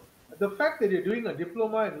 So the fact that you're doing a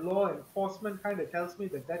diploma in law enforcement kind of tells me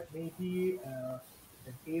that that may be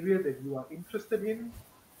an area that you are interested in.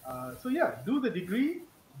 So yeah, do the degree,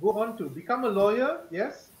 go on to become a lawyer,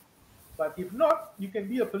 yes, but if not, you can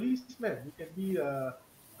be a policeman. You can be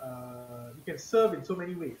you can serve in so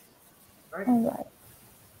many ways, right? All right.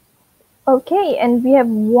 Okay, and we have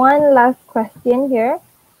one last question here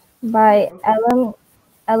Okay, by okay.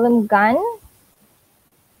 Alam Gunn.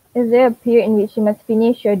 Is there a period in which you must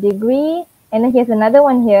finish your degree? And then here's another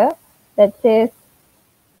one here that says,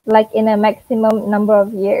 like, in a maximum number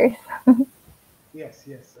of years. Yes,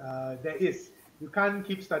 yes. There is. You can't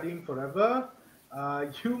keep studying forever.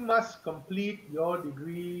 You must complete your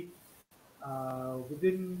degree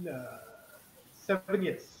within 7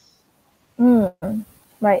 years. Mm.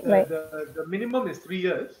 Right, right. The minimum is 3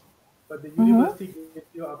 years, but the Mm-hmm. university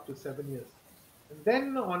gives you up to 7 years. And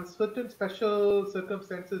then, on certain special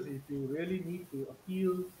circumstances, if you really need to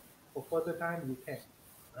appeal for further time, you can,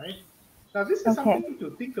 right? Now, this is Okay. something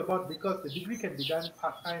to think about because the degree can be done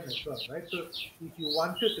part time as well, right? So, if you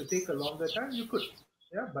wanted to take a longer time, you could,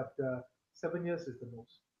 yeah, but 7 years is the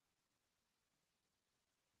most.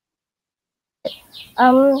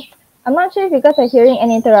 Um, I'm not sure if you guys are hearing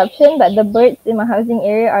any interruption, but the birds in my housing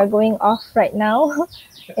area are going off right now.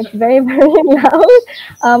 It's very, very loud.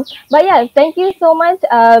 But yeah, thank you so much,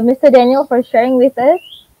 Mr. Daniel, for sharing with us.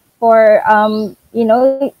 for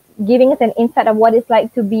giving us an insight of what it's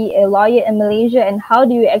like to be a lawyer in Malaysia and how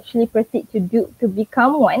do you actually proceed to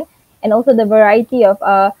become one, and also the variety of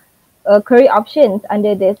career options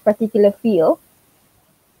under this particular field.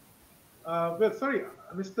 Well, sorry,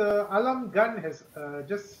 Mr. Alam Gan has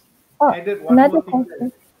just Oh, added one another more thing there.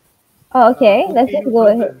 question. Oh, okay. Let's just OKU go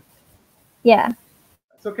ahead. person. Yeah.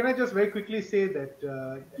 So can I just very quickly say that,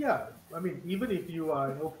 yeah, I mean, even if you are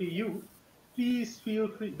an OKU, please feel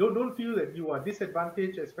free. Don't feel that you are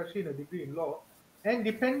disadvantaged, especially in a degree in law. And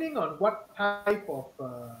depending on what type of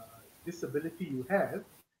disability you have,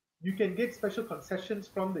 you can get special concessions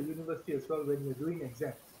from the university as well when you're doing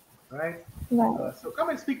exams, right? Right. So come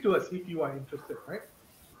and speak to us if you are interested, right?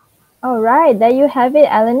 All right, there you have it,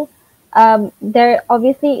 Alan. There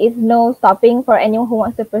obviously is no stopping for anyone who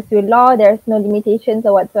wants to pursue law. There's no limitations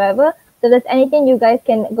or whatsoever. So if there's anything, you guys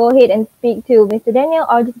can go ahead and speak to Mr. Daniel,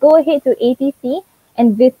 or just go ahead to ATC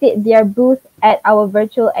and visit their booth at our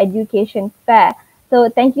virtual education fair. So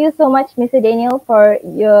thank you so much, Mr. Daniel, for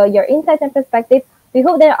your insights and perspective. We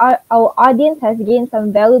hope that our audience has gained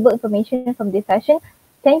some valuable information from this session.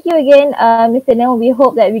 Thank you again, Mr. Daniel. We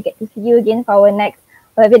hope that we get to see you again for our next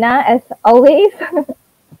webinar as always.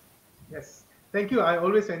 Yes. Thank you. I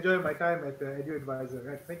always enjoy my time at EduAdvisor.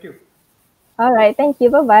 Right? Thank you. All right. Thank you.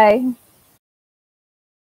 Bye bye.